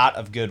 lot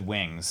of good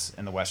wings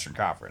in the Western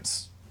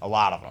Conference, a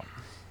lot of them,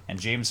 and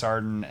James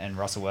Harden and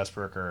Russell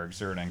Westbrook are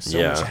exerting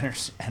so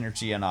much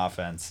energy on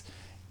offense.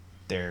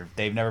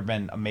 They've never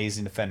been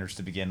amazing defenders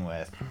to begin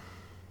with,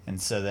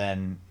 and so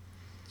then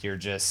you're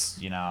just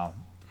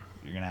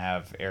you're gonna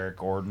have Eric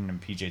Gordon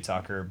and PJ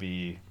Tucker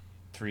be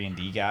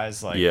 3-and-D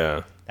guys. Like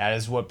Yeah. that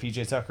is what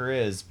PJ Tucker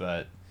is.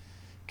 But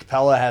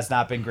Capella has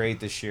not been great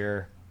this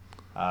year.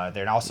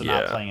 They're also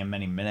not Yeah. playing in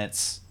many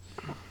minutes.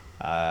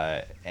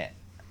 Uh,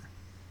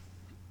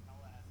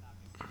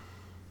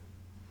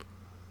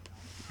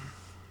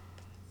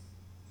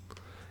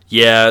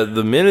 Yeah,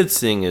 the minutes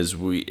thing is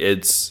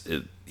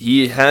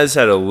he has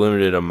had a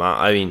limited amount.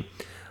 I mean,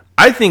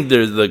 I think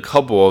there's a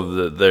couple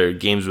of their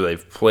games where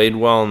they've played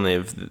well and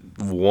they've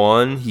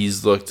won.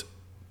 He's looked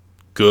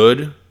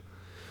good,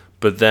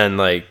 but then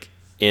like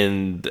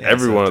in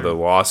every so one of the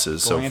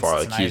losses so going into far,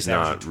 like tonight, he's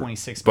averaging not.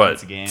 26 But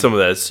minutes a game. some of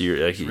that's like,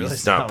 Really,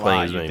 he's not a playing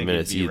lot. as You'd many think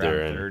minutes it'd be around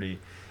either, and 30.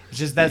 It's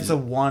just that's the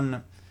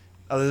one.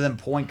 Other than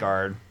point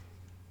guard,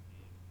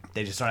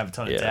 they just don't have a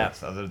ton of Yeah.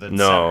 depth. Other than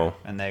No.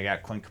 center. And they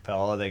got Clint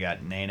Capella, they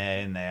got Nene,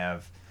 and they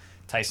have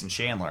Tyson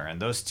Chandler,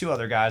 and those two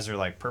other guys are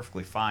like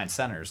perfectly fine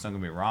centers. Don't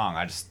get me wrong.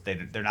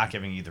 They're not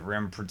giving you the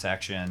rim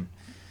protection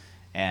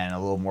and a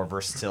little more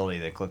versatility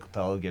that Clint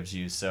Capella gives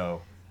you.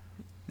 So,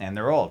 and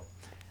they're old.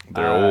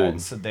 They're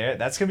old. So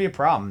that's gonna be a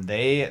problem.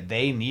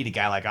 They need a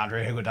guy like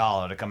Andre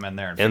Iguodala to come in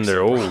there and fix they're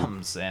their old.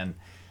 problems. And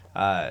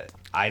I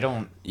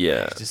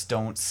just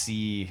don't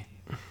see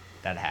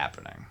that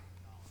happening.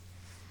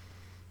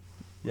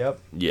 Yep.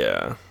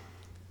 Yeah.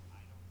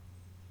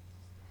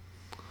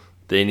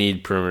 They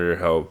need perimeter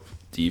help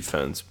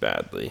defense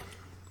badly.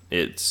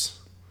 It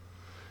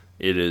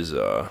is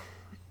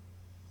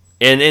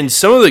and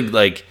some of the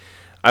like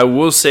I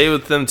will say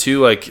with them too,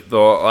 like the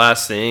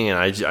last thing, and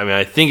I mean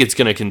I think it's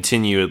gonna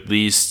continue at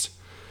least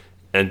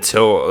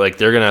until like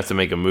they're gonna have to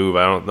make a move.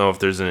 I don't know if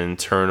there's an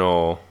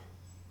internal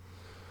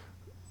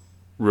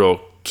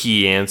real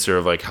key answer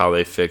of like how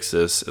they fix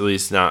this, at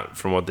least not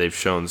from what they've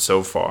shown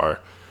so far.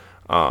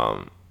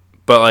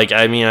 But like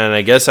I mean, and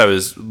I guess I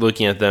was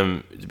looking at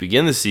them to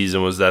begin the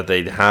season was that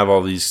they'd have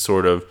all these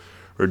sort of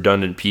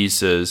redundant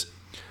pieces,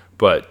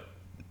 but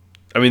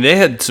I mean they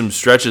had some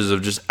stretches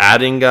of just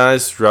adding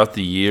guys throughout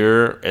the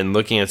year and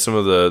looking at some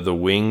of the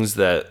wings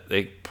that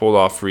they pulled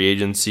off free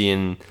agency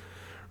and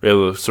were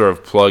able to sort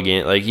of plug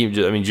in. Like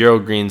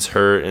Gerald Green's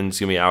hurt and is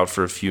gonna be out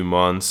for a few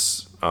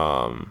months.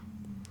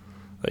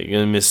 Like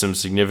gonna miss some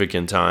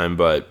significant time,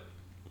 but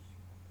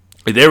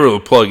like, they were able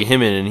to plug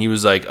him in, and he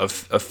was like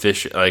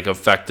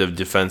effective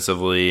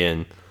defensively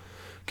and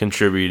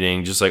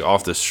contributing just like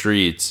off the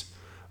streets.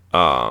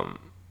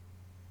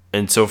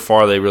 And so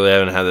far, they really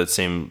haven't had that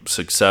same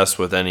success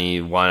with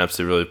any lineups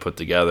they really put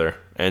together,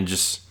 and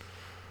just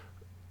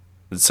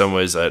in some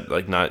ways, I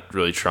like not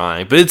really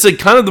trying. But it's like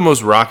kind of the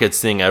most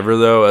Rockets thing ever,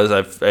 though.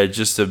 I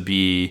just feel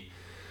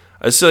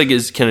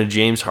like can a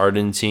James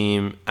Harden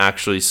team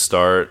actually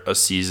start a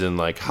season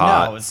like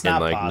hot it's and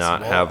not like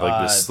not possible. have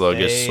like this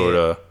sluggish sort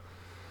of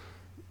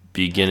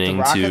beginning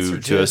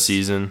to a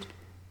season?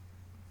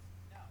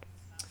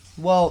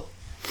 Well,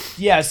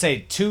 yeah, I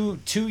say two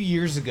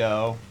years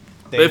ago.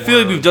 I feel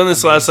like we've done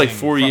this the last like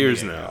 4 from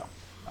years the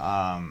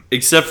now,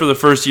 except for the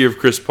first year of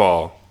Chris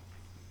Paul.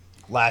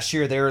 Last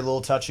year they were a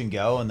little touch and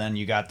go, and then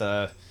you got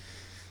the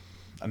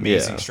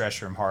amazing stretch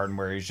from Harden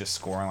where he's just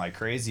scoring like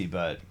crazy.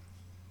 But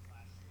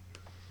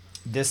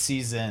this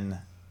season,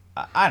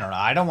 I don't know.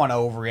 I don't want to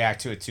overreact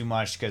to it too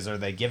much because are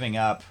they giving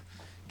up?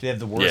 Do they have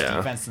the worst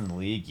defense in the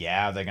league?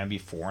 Yeah. They're going to be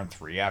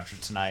 4-3 after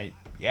tonight.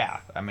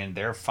 Yeah. I mean,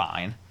 they're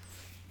fine.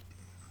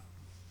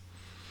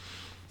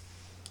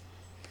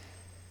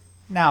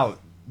 Now,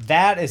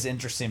 that is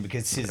interesting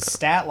because his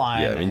stat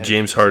line. Yeah, I mean,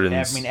 James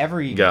Harden's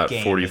every got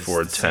game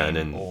 44, is the 10, same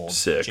and old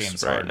 6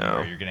 James right Harden, now.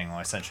 where you're getting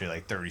essentially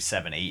like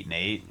 37, 8, and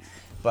 8.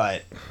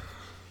 But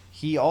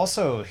he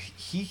also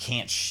he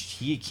can't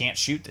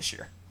shoot this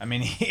year. I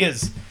mean,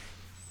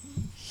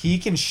 he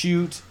can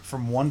shoot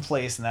from one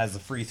place, and that is the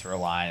free throw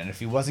line. And if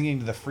he wasn't getting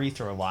to the free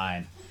throw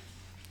line,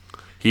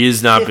 he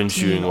has not been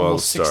shooting well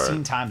to start.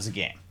 16 times a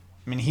game.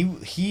 I mean,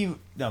 he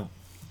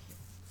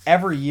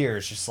every year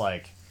it's just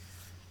like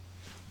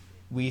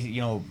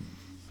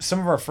some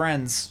of our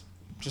friends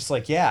just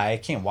like, yeah, I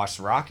can't watch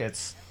the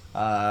Rockets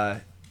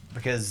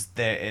because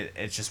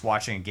it's just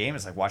watching a game.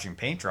 It's like watching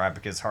paint dry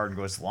because Harden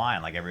goes to the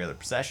line like every other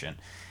possession.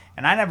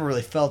 And I never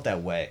really felt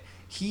that way.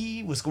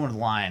 He was going to the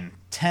line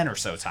 10 or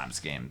so times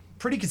a game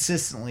pretty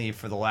consistently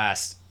for the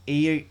last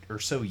 8 or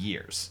so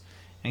years.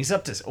 And he's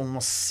up to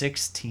almost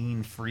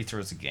 16 free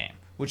throws a game,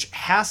 which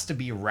has to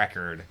be a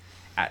record.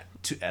 I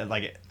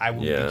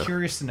would be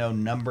curious to know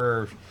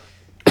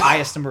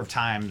highest number of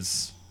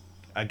times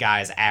a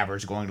guy's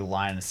average going to the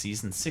line in a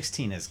season.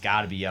 16 has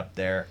got to be up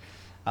there.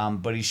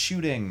 But he's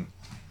shooting,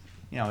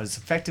 his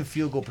effective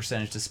field goal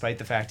percentage, despite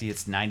the fact he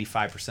hits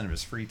 95% of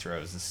his free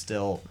throws, is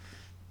still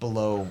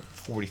below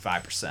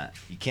 45%.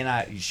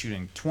 He's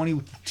shooting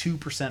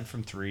 22%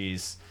 from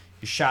threes.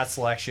 His shot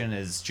selection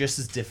is just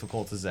as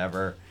difficult as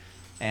ever.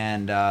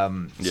 And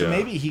so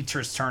maybe he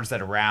turns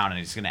that around and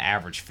he's going to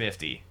average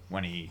 50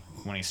 when he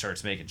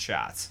starts making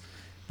shots.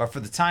 But for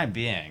the time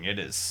being, it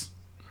is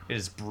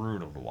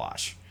brutal to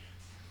watch.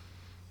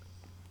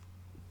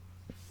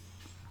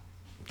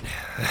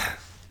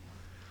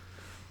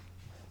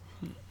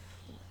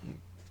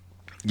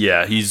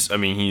 Yeah, he's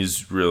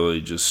really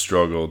just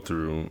struggled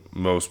through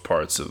most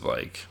parts of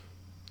like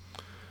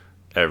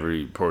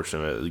every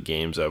portion of the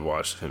games I've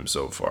watched of him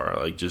so far.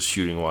 Like just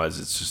shooting wise,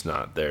 it's just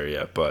not there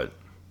yet. But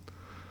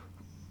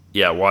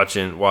yeah, watch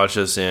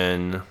us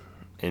in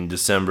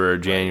December or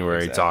Right,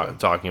 January exactly.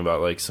 talking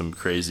about like some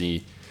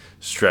crazy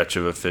stretch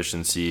of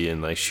efficiency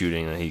and like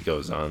shooting that he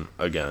goes on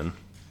again.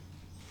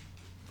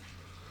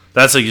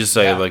 That's like just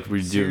Yeah, like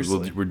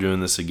seriously. we're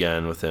doing this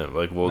again with him.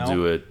 Like we'll No.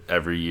 do it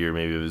every year,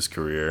 maybe of his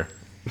career.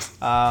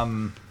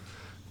 Um,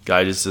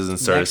 Guy just doesn't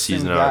start a Next thing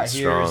season we out got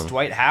here is strong.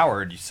 Dwight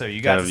Howard. So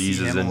you got Kind to of see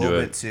eases him a into little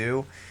it. bit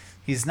too.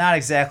 He's not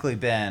exactly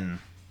been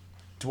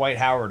Dwight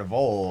Howard of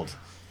old,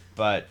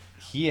 but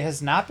he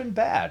has not been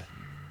bad.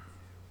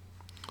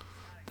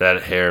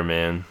 That hair,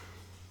 man,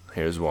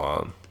 hair's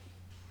wild.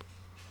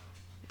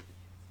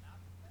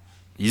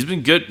 He's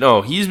been good.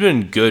 No, he's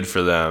been good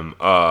for them.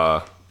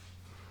 I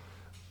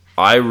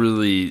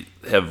really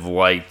have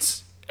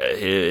liked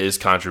his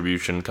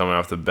contribution coming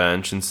off the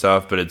bench and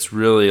stuff, but it's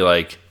really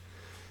like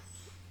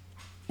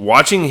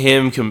watching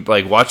him,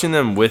 like watching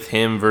them with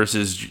him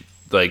versus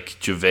like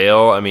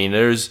JaVale. I mean,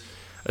 there's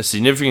a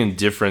significant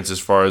difference as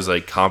far as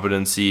like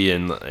competency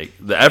and like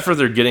the effort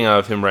they're getting out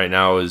of him right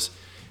now is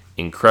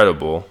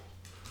incredible.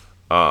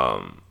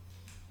 And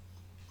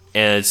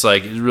it's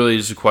like it's really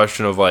just a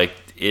question of like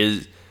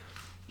is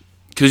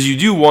because you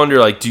do wonder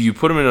like do you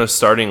put him in a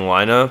starting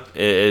lineup?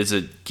 Is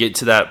it get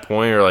to that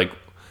point or like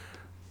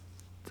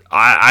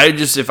I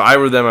just if I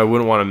were them I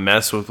wouldn't want to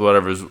mess with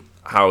whatever's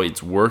how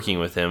it's working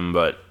with him,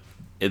 but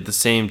at the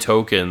same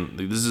token,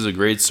 like, this is a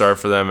great start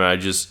for them, and I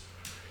just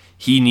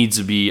he needs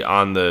to be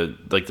on the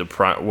like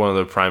one of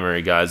the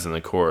primary guys in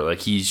the court. Like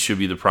he should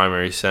be the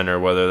primary center,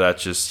 whether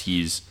that's just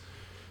he's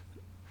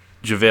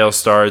JaVale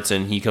starts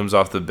and he comes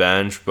off the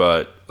bench,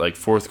 but like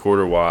fourth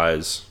quarter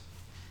wise,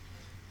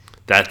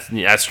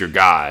 that's your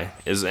guy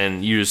is,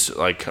 and you just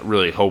like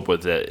really hope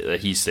with it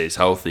that he stays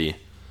healthy,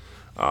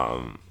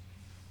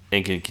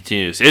 and can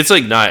continue. It's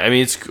like not. I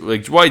mean, it's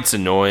like Dwight's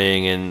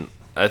annoying, and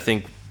I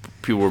think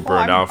people were Well,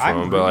 burned out from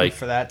I'm him, but rooting like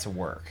for that to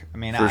work. I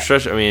mean, for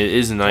stretch, I mean, it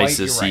is nice Dwight,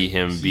 to you're see right.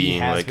 him He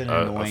being has like been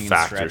a annoying in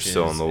factor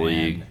still in stretches, the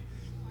league. and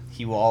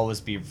he will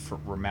always be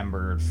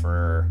remembered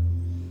for.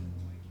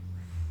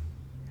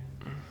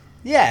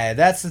 Yeah,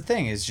 that's the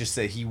thing. Is just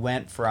that he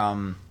went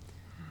from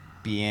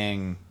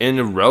being And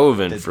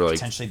irrelevant for like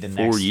potentially the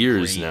 4 next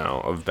years great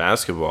now of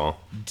basketball.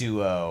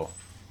 duo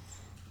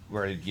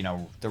where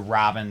the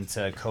Robin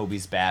to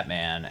Kobe's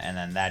Batman, and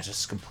then that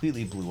just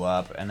completely blew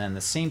up, and then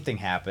the same thing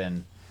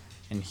happened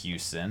in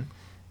Houston,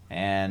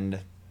 and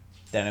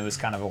then it was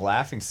kind of a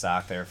laughing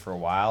stock there for a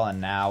while,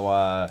 and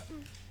now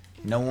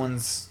no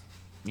one's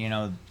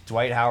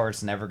Dwight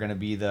Howard's never going to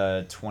be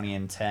the 20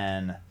 and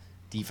 10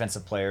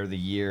 defensive player of the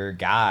year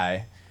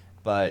guy,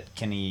 but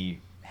can he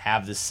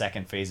have this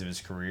second phase of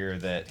his career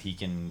that he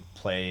can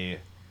play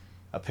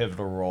a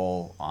pivotal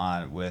role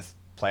on with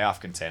playoff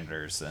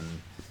contenders,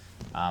 and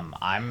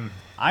I'm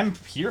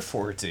here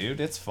for it, dude.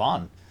 It's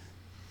fun.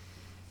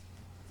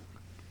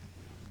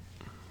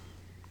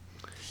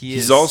 He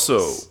is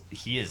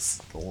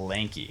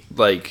lanky.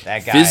 Like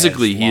That guy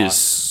physically, has he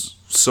lost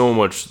is so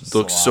much just a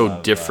looks lot so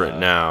of different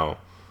now.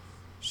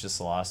 he's just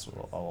lost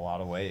a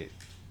lot of weight.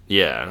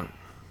 Yeah,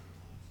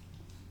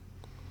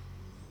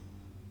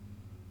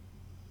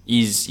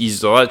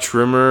 he's a lot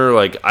trimmer.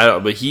 Like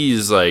but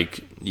he's like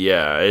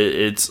yeah,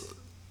 it's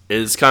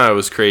kind of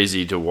was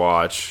crazy to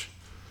watch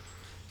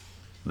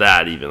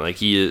that even like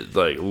he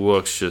like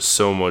looks just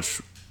so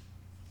much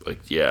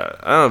like yeah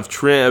I don't know if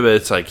trim, but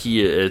it's like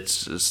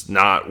it's just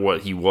not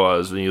what he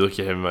was when you look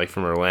at him like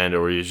from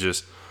Orlando where he's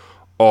just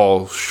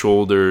all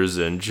shoulders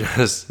and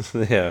just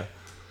yeah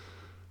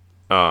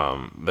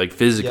like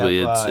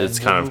physically Yep, it's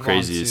and kind we'll of move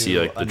crazy on to see to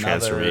like the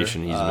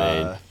transformation he's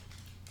made.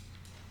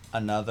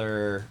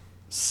 Another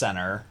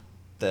center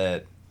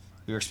that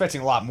we were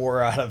expecting a lot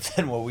more out of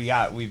than what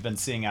we've been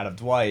seeing out of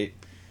Dwight.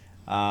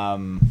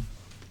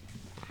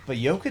 But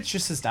Jokic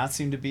just does not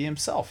seem to be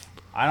himself.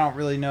 I don't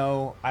really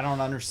know. I don't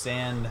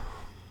understand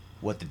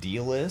what the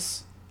deal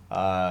is.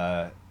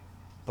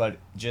 But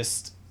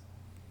just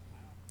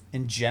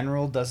in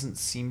general doesn't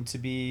seem to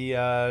be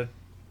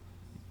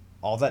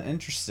all that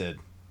interested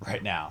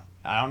right now.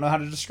 I don't know how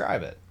to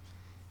describe it.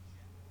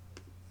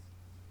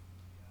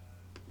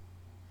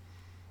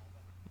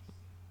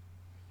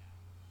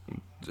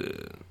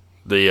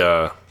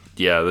 The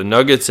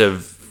Nuggets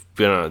have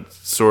been a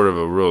sort of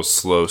a real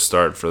slow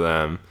start for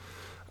them.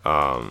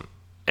 And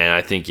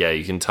I think, yeah,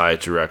 you can tie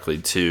it directly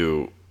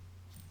to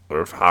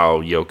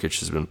how Jokic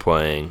has been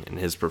playing and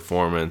his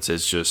performance.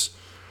 It's just,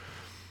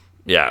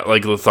 yeah,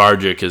 like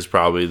lethargic is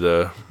probably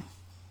the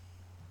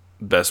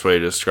best way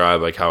to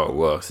describe like how it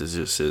looks. It's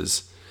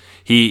just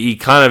he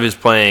kind of is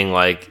playing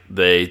like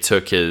they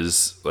took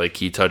like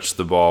he touched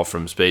the ball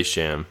from Space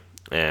Jam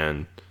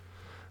and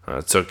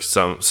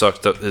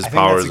sucked up his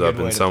powers up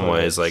in some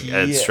ways, like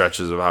at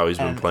stretches of how he's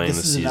been playing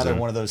this season. This is another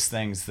one of those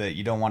things that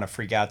you don't want to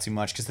freak out too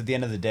much because at the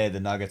end of the day, the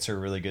Nuggets are a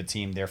really good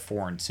team. They're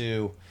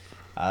 4-2,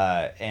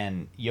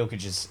 and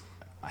Jokic is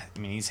I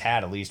mean, he's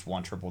had at least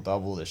one triple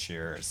double this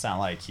year. It's not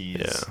like he's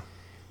Yeah.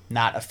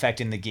 not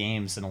affecting the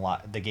game in a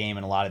lot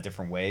of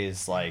different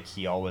ways like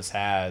he always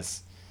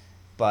has.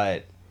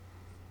 But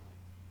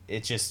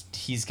it just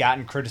he's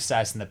gotten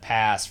criticized in the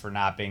past for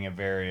not being a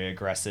very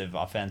aggressive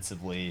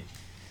offensively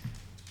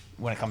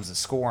when it comes to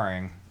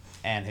scoring,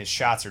 and his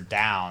shots are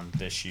down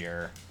this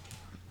year,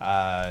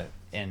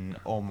 in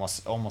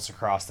almost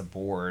across the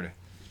board.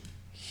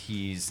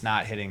 He's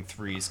not hitting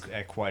threes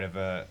at quite of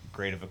a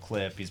great of a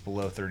clip. He's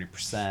below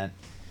 30%,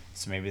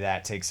 so maybe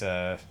that takes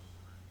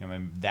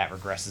maybe that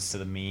regresses to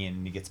the mean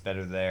and he gets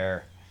better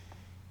there.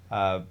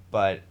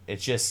 But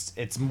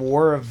it's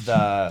more of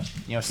the,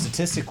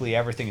 statistically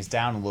everything is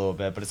down a little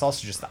bit, but it's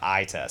also just the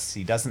eye test. Yeah.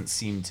 He doesn't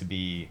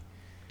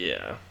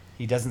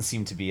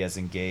seem to be as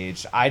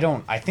engaged.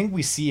 I think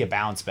we see a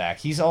bounce back.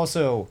 He's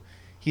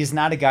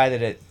not a guy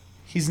that's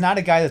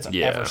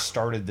Yeah. ever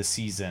started the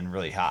season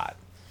really hot.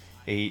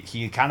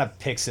 He kind of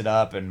picks it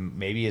up, and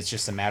maybe it's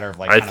just a matter of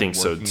like I kind think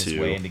of so working his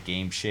too. way into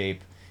game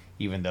shape.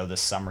 Even though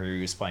this summer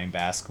he was playing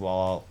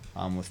basketball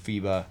with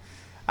FIBA,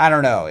 I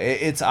don't know.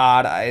 It's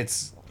odd.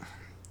 It's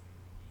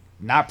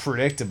not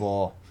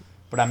predictable,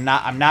 but I'm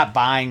not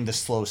buying the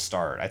slow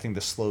start. I think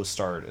the slow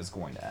start is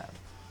going to end.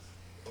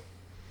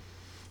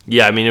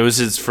 Yeah, I mean, it was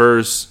his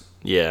first.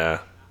 Yeah.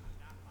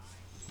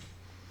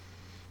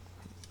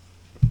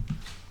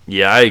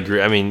 Yeah, I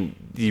agree. I mean,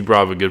 you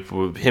brought up a good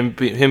point. Him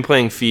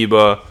playing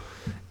FIBA,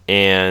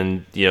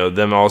 and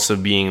them also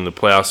being in the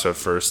playoffs for the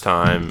first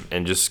time,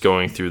 and just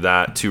going through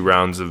that 2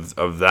 rounds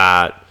of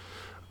that.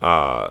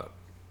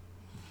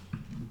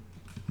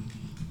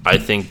 I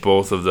think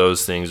both of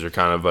those things are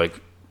kind of like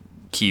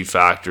key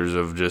factors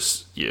of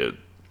just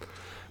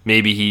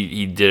maybe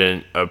he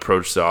didn't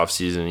approach the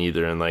offseason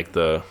either in like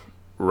the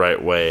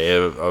right way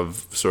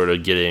of sort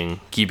of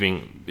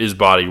keeping his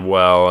body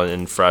well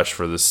and fresh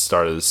for the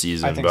start of the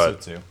season. I think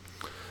but so too.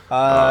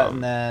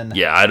 And then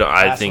yeah, I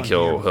last think one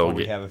here before he'll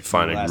we have a few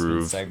find a last minute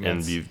groove and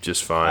segments. be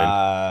just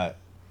fine.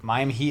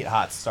 Miami Heat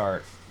hot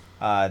start.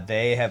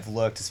 They have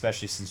looked,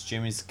 especially since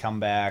Jimmy's come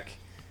back,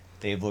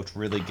 they've looked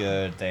really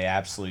good. They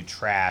absolutely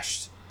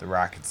trashed the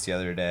Rockets the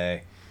other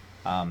day.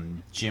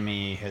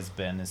 Jimmy has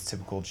been his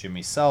typical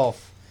Jimmy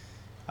self,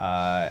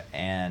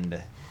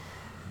 and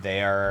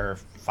they are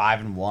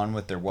 5-1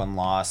 with their one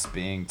loss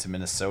being to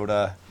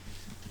Minnesota,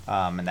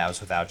 and that was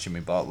without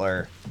Jimmy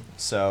Butler.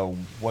 So,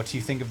 what do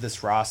you think of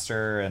this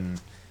roster? And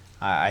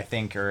I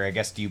think, or I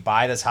guess, do you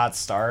buy this hot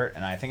start?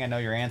 And I think I know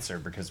your answer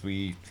because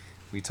we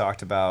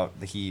talked about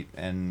the Heat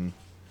and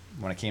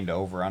when it came to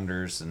over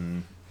unders,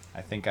 and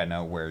I think I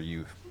know where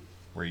you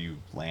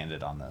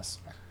landed on this.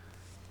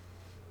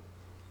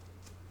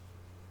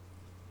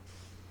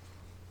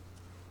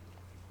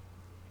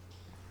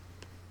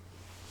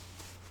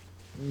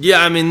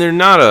 Yeah, I mean they're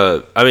not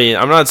a. I mean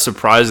I'm not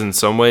surprised in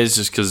some ways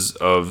just because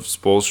of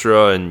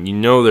Spoelstra, and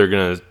they're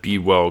gonna be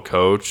well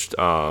coached.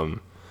 But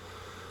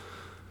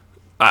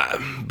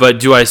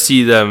do I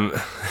see them,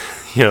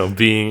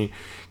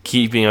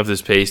 keeping up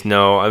this pace?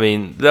 No. I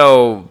mean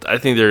I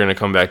think they're gonna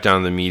come back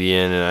down to the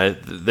median, and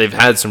they've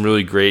had some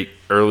really great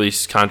early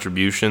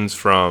contributions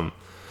from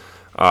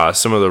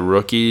some of the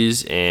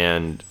rookies,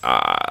 and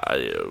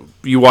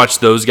you watch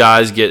those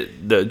guys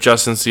get the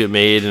adjustments get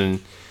made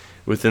and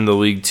within the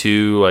league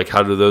too. Like,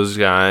 how do those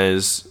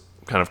guys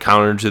kind of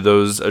counter to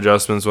those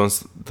adjustments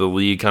once the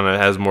league kind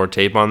of has more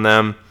tape on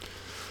them?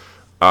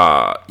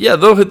 Yeah,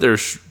 they'll hit their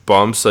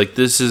bumps. Like,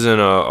 this isn't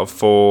a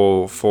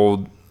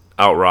full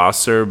out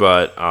roster,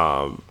 but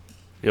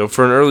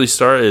for an early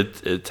start,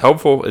 it's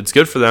helpful. It's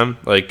good for them.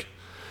 Like,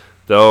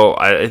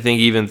 I think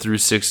even through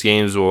 6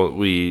 games,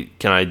 we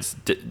can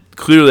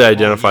clearly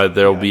identify that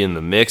they'll be in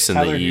the mix in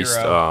Tyler the East.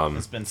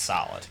 Has been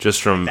solid.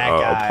 Just from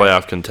a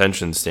playoff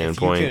contention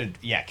standpoint.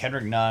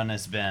 Kendrick Nunn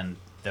has been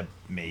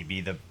maybe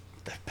the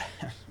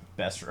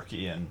best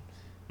rookie in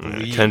the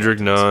league. Kendrick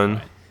Nunn.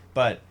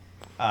 But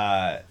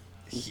I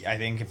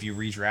think if you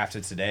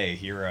redrafted today,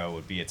 Hero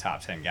would be a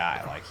top 10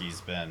 guy. Like, he's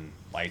been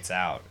lights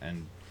out.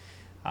 And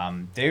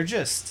they're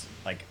just,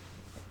 like,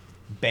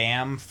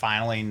 Bam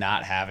finally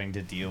not having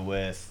to deal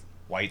with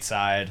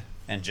Whiteside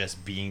and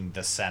just being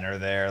the center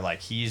there.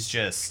 Like, he's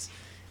just,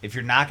 if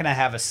you're not going to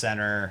have a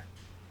center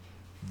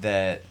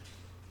that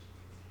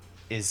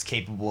is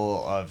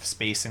capable of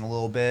spacing a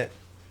little bit,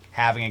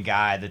 having a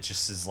guy that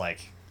just is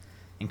like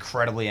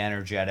incredibly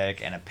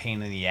energetic and a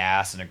pain in the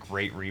ass and a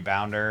great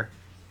rebounder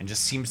and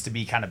just seems to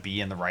be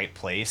in the right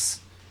place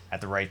at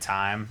the right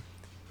time.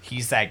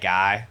 He's that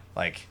guy.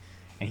 Like,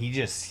 and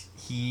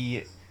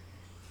he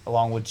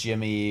along with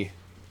Jimmy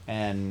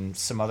and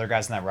some other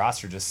guys in that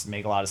roster just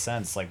make a lot of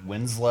sense. Like,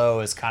 Winslow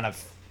is kind of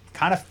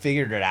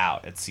figured it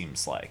out. It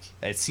seems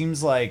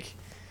like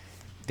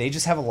they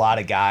just have a lot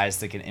of guys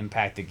that can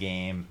impact the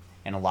game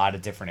in a lot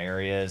of different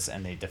areas,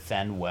 and they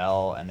defend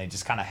well, and they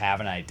just kind of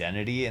have an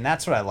identity, and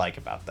that's what I like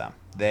about them.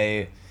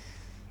 They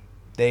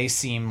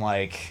seem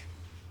like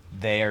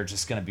they are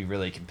just going to be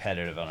really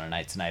competitive on a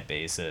night-to-night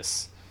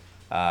basis.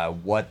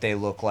 What they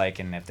look like,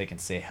 and if they can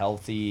stay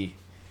healthy,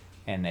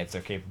 and if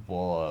they're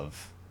capable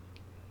of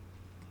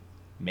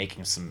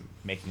making some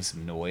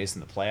noise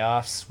in the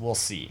playoffs. We'll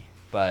see,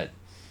 but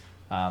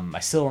I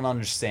still don't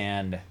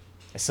understand.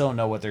 I still don't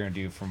know what they're going to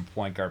do from a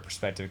point guard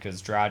perspective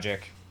because Dragic,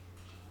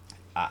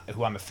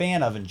 who I'm a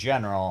fan of in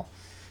general,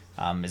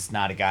 is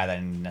not a guy that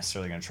I'm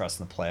necessarily going to trust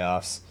in the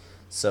playoffs.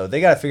 So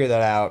they got to figure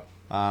that out.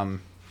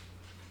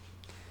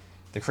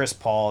 The Chris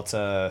Paul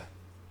to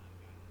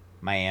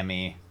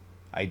Miami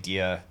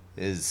idea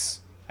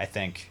I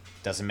think,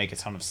 doesn't make a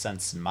ton of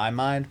sense in my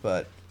mind,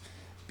 but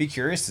be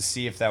curious to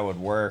see if that would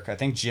work. I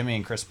think Jimmy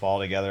and Chris Paul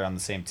together on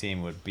the same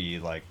team would be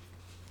like,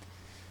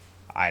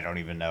 I don't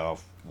even know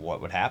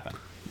what would happen.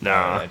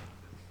 Nah.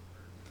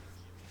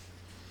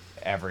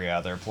 Every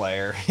other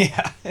player,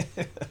 yeah,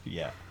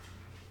 yeah.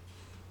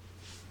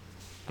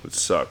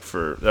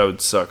 That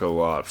would suck a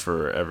lot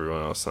for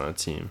everyone else on the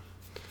team.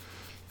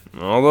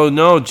 Although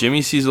no,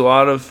 Jimmy sees a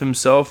lot of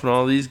himself in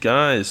all these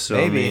guys. So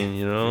Maybe. I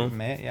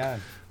mean, Yeah.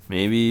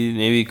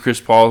 Maybe Chris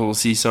Paul will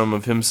see some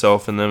of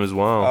himself in them as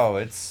well.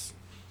 Oh,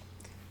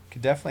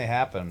 could definitely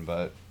happen,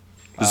 but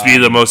this be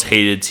the most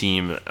hated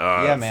team.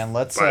 Yeah, man.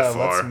 Let's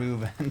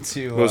move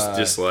into most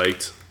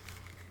disliked.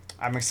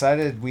 I'm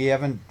excited. We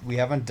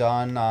haven't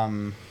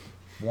done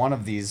one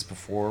of these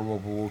before.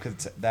 We'll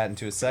get that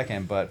into a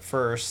second, but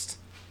first.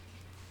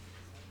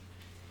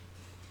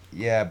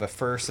 Yeah, but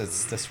first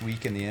it's This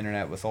Week in the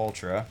Internet with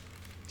Ultra.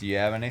 Do you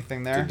have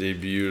anything there? The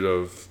debut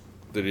of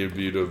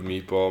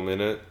Meatball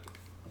Minute.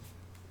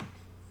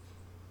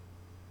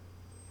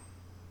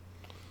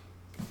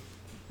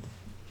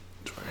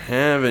 Do I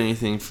have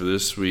anything for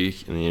This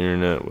Week in the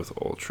Internet with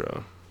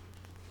Ultra?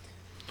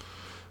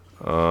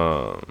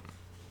 I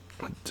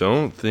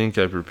don't think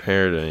I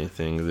prepared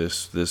anything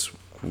this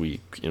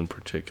week in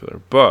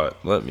particular,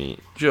 but let me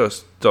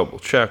just double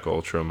check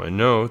Ultra my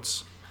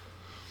notes.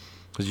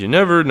 Because you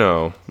never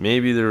know.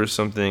 Maybe there was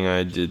something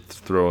I did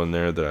throw in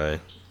there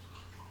that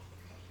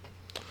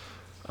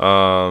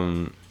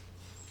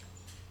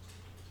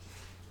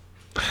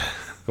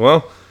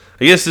well,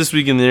 I guess This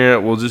Week in the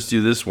Internet, we'll just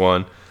do this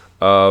one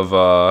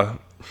of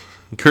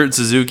Kurt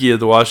Suzuki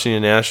of the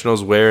Washington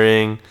Nationals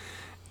wearing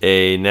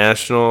a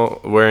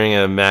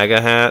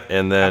MAGA hat,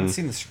 and then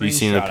you've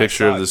seen a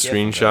picture of the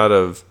screenshot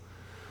of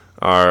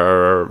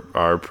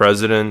our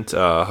president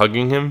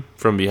hugging him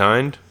from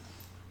behind.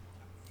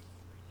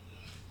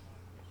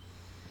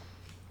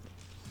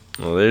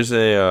 Well, there's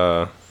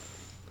a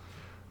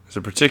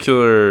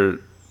particular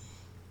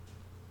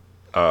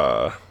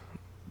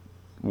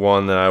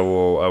one that I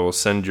will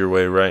send your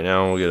way right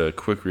now, and we'll get a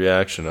quick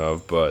reaction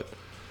of. But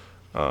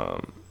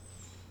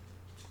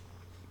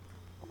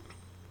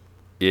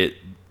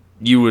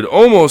you would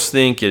almost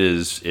think it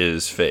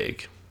is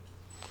fake.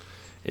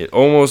 It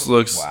almost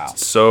looks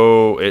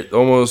so. It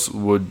almost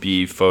would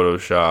be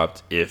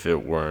photoshopped if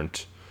it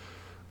weren't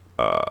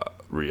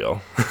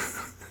real.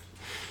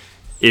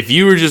 If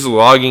you were just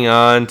logging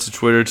on to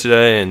Twitter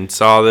today and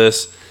saw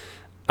this,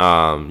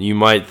 you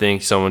might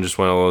think someone just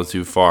went a little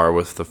too far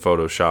with the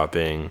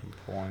photoshopping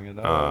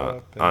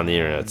on the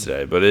internet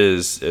today. But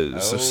it's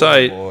a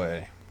site. Oh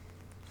boy,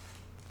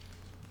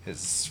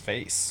 his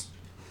face.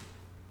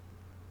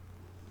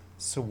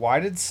 So why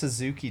did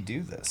Suzuki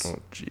do this? Oh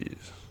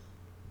jeez.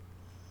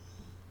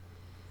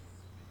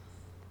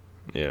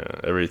 Yeah,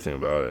 everything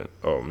about it.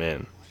 Oh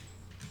man.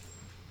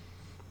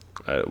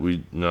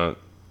 Not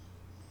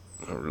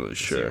really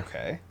sure.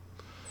 Okay.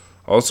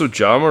 Also,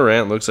 Ja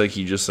Morant looks like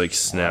he just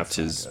snapped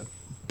his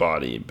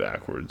body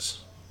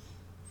backwards.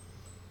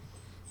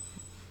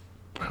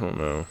 I don't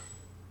know.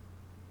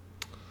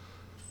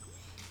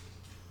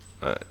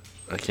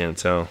 I can't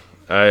tell.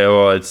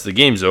 It's the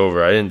game's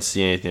over. I didn't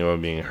see anything about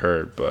being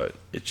hurt, but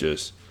it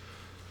just.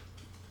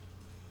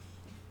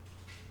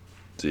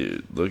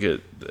 Dude, look at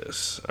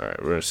this. All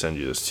right, we're gonna send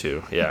you this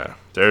too. Yeah,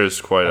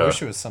 there's quite I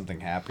wish it was something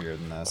happier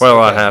than this. Quite a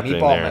lot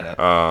happening there.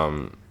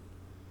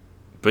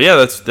 But yeah,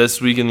 that's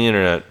This Week in the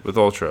Internet with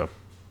Ultra.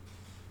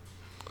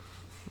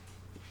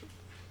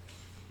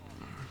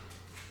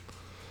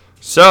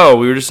 So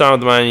we were just on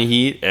with the Miami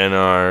Heat and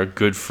our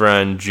good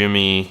friend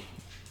Jimmy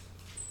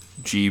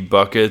G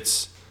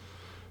Buckets.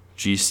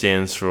 G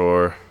stands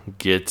for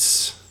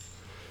Gets.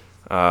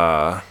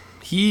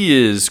 He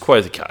is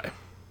quite the guy.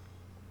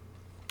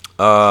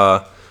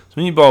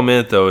 Mini Ball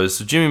Minute though is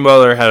Jimmy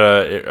Butler had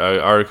an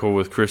article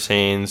with Chris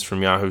Haynes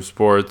from Yahoo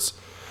Sports.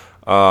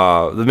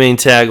 The main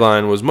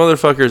tagline was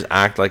 "Motherfuckers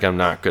act like I'm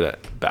not good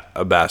at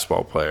a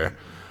basketball player."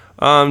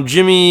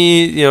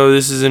 Jimmy,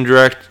 this is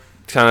indirect,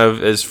 kind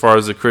of as far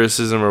as the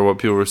criticism or what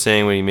people were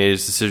saying when he made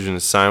his decision to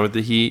sign with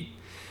the Heat.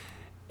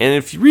 And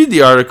if you read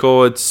the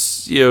article,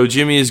 it's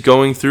Jimmy is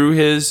going through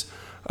his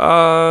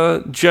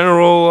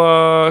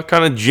general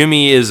kind of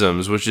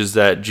Jimmy-isms, which is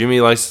that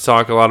Jimmy likes to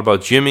talk a lot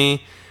about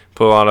Jimmy,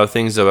 put a lot of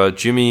things about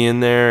Jimmy in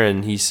there,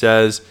 and he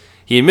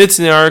admits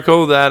in the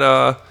article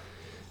that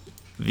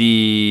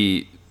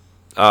the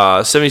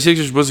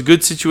 76ers was a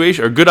good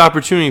situation or good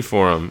opportunity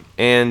for him,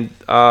 and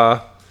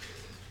but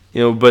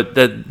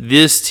that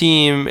this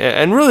team,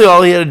 and really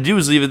all he had to do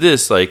was leave it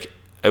this, I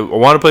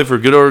want to play for a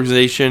good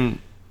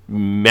organization,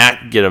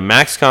 get a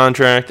max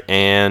contract,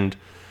 and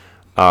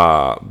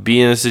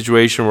be in a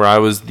situation where I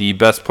was the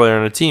best player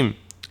on a team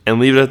and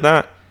leave it at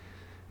that.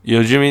 You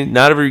know, Jimmy,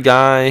 not every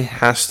guy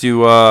has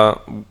to,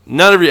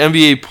 not every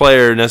NBA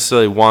player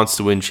necessarily wants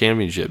to win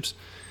championships.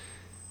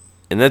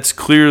 And that's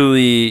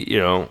clearly, you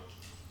know,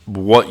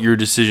 what your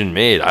decision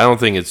made. I don't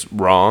think it's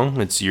wrong.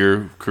 It's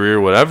your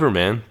career, whatever,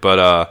 man.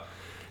 But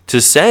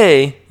to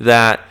say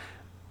that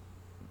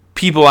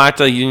people act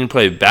like you didn't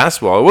play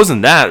basketball, it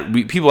wasn't that.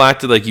 People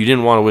acted like you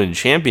didn't want to win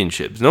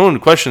championships. No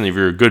one questioned if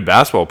you're a good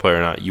basketball player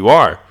or not. You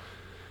are.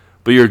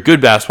 But you're a good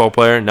basketball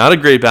player, not a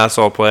great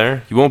basketball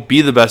player. You won't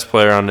be the best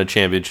player on the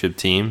championship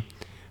team.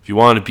 If you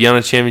wanted to be on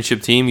a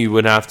championship team, you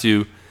would have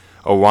to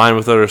align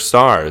with other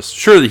stars.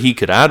 Sure, the Heat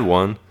could add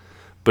one,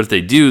 but if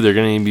they do, they're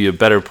going to be a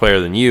better player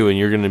than you, and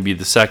you're going to be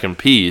the second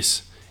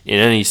piece in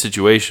any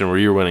situation where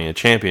you're winning a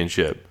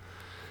championship.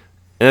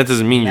 And that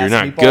doesn't mean you're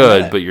not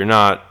good, but you're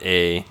not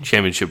a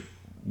championship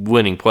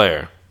winning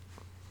player.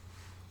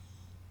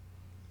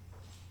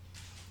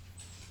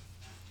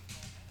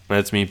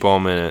 That's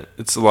Meatball Minute.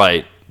 It's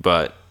light,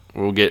 but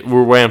we'll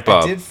ramp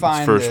up. It's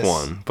first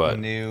one, but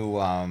new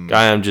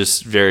guy I'm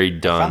just very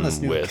done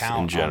with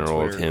in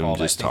general of him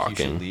just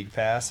talking. League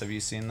Pass. Have you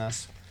seen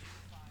this?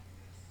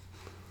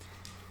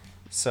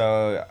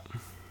 So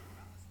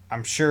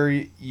I'm sure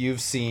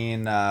you've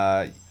seen.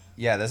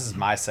 This is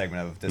my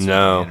segment of this week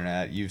on the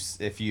internet.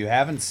 If you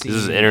haven't seen,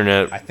 this is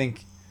internet. I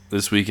think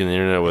this week in the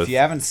internet. If you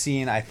haven't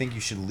seen, I think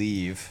you should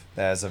leave.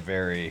 That is a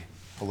very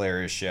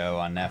hilarious show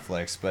on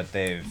Netflix, but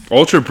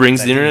Ultra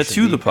brings the internet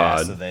to the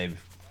pod. So they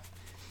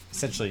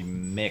essentially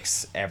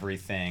mix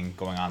everything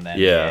going on in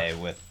the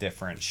NBA with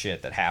different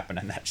shit that happened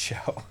in that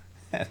show,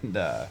 and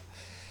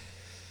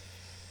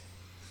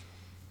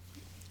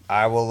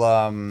I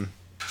will.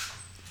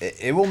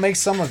 It will make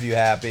some of you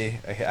happy.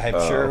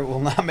 I'm sure it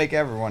will not make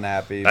everyone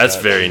happy. That's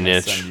very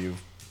niche. Send you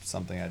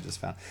something I just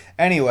found.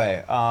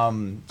 Anyway,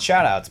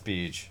 shout outs,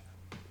 Peach.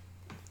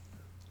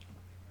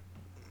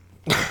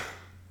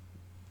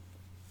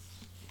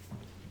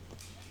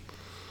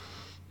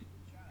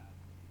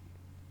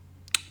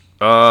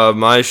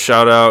 My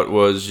shout out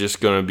was just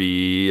gonna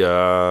be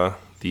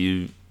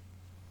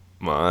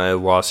my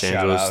Los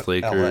Angeles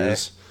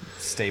Lakers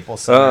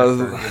Staples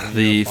Center.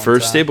 The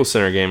first Staples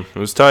Center game. It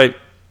was tight.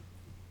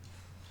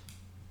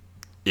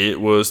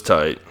 It was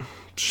tight.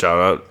 Shout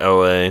out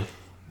LA.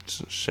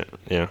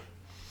 Yeah,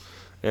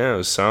 it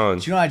was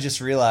solid. Do you know, I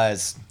just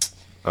realized.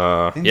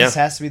 I think this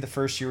has to be the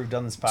first year we've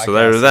done this podcast. So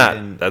there's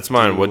that. That's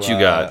mine. What you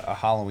got? A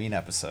Halloween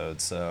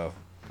episode. So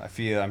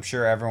I'm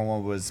sure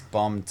everyone was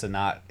bummed to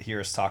not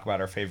hear us talk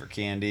about our favorite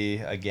candy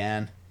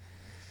again.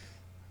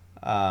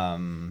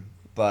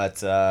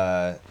 But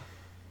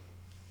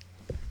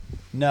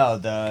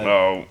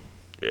no,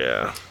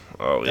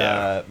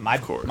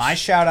 my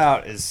shout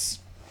out is.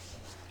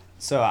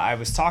 So I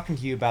was talking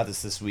to you about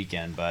this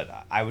weekend,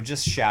 but I would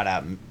just shout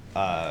out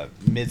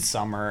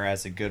Midsummer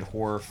as a good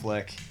horror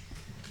flick.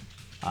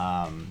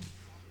 I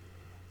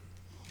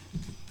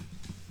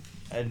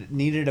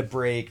needed a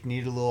break,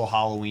 needed a little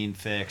Halloween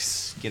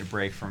fix, get a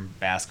break from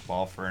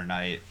basketball for a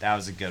night. That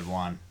was a good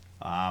one.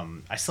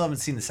 I still haven't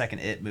seen the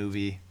second It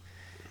movie,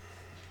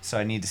 so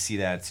I need to see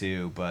that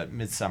too. But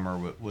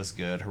Midsummer was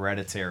good.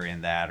 Hereditary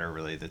and that are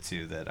really the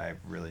two that I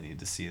really need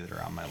to see that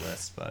are on my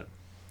list. But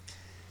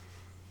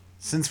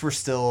since we're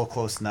still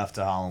close enough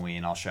to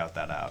Halloween, I'll shout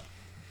that out.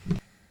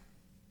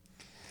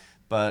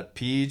 But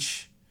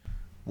Peach,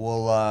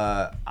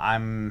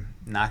 I'm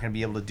not going to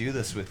be able to do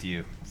this with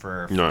you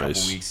for a couple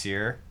weeks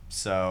here.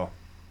 So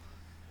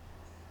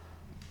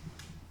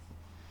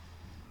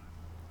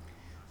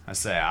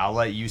I'll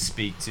let you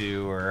speak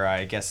to, or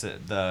I guess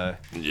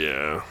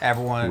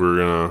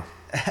everyone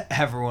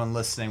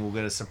listening will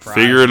get a surprise.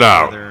 Figure it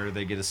out. Whether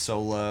they get a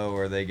solo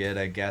or they get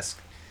a guest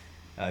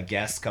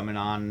coming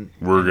on.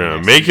 We're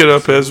going to make it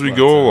up as we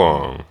go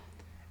along.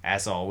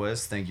 As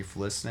always, thank you for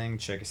listening.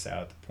 Check us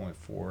out at the Point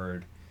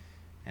Forward,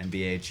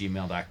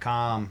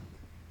 NBA@gmail.com.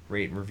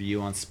 Rate and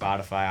review on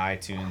Spotify,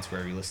 iTunes,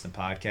 wherever you listen to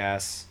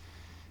podcasts.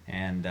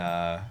 And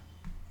I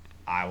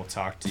will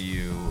talk to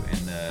you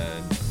in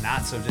the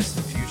not so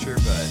distant future,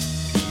 but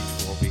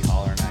Pete will be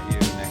hollering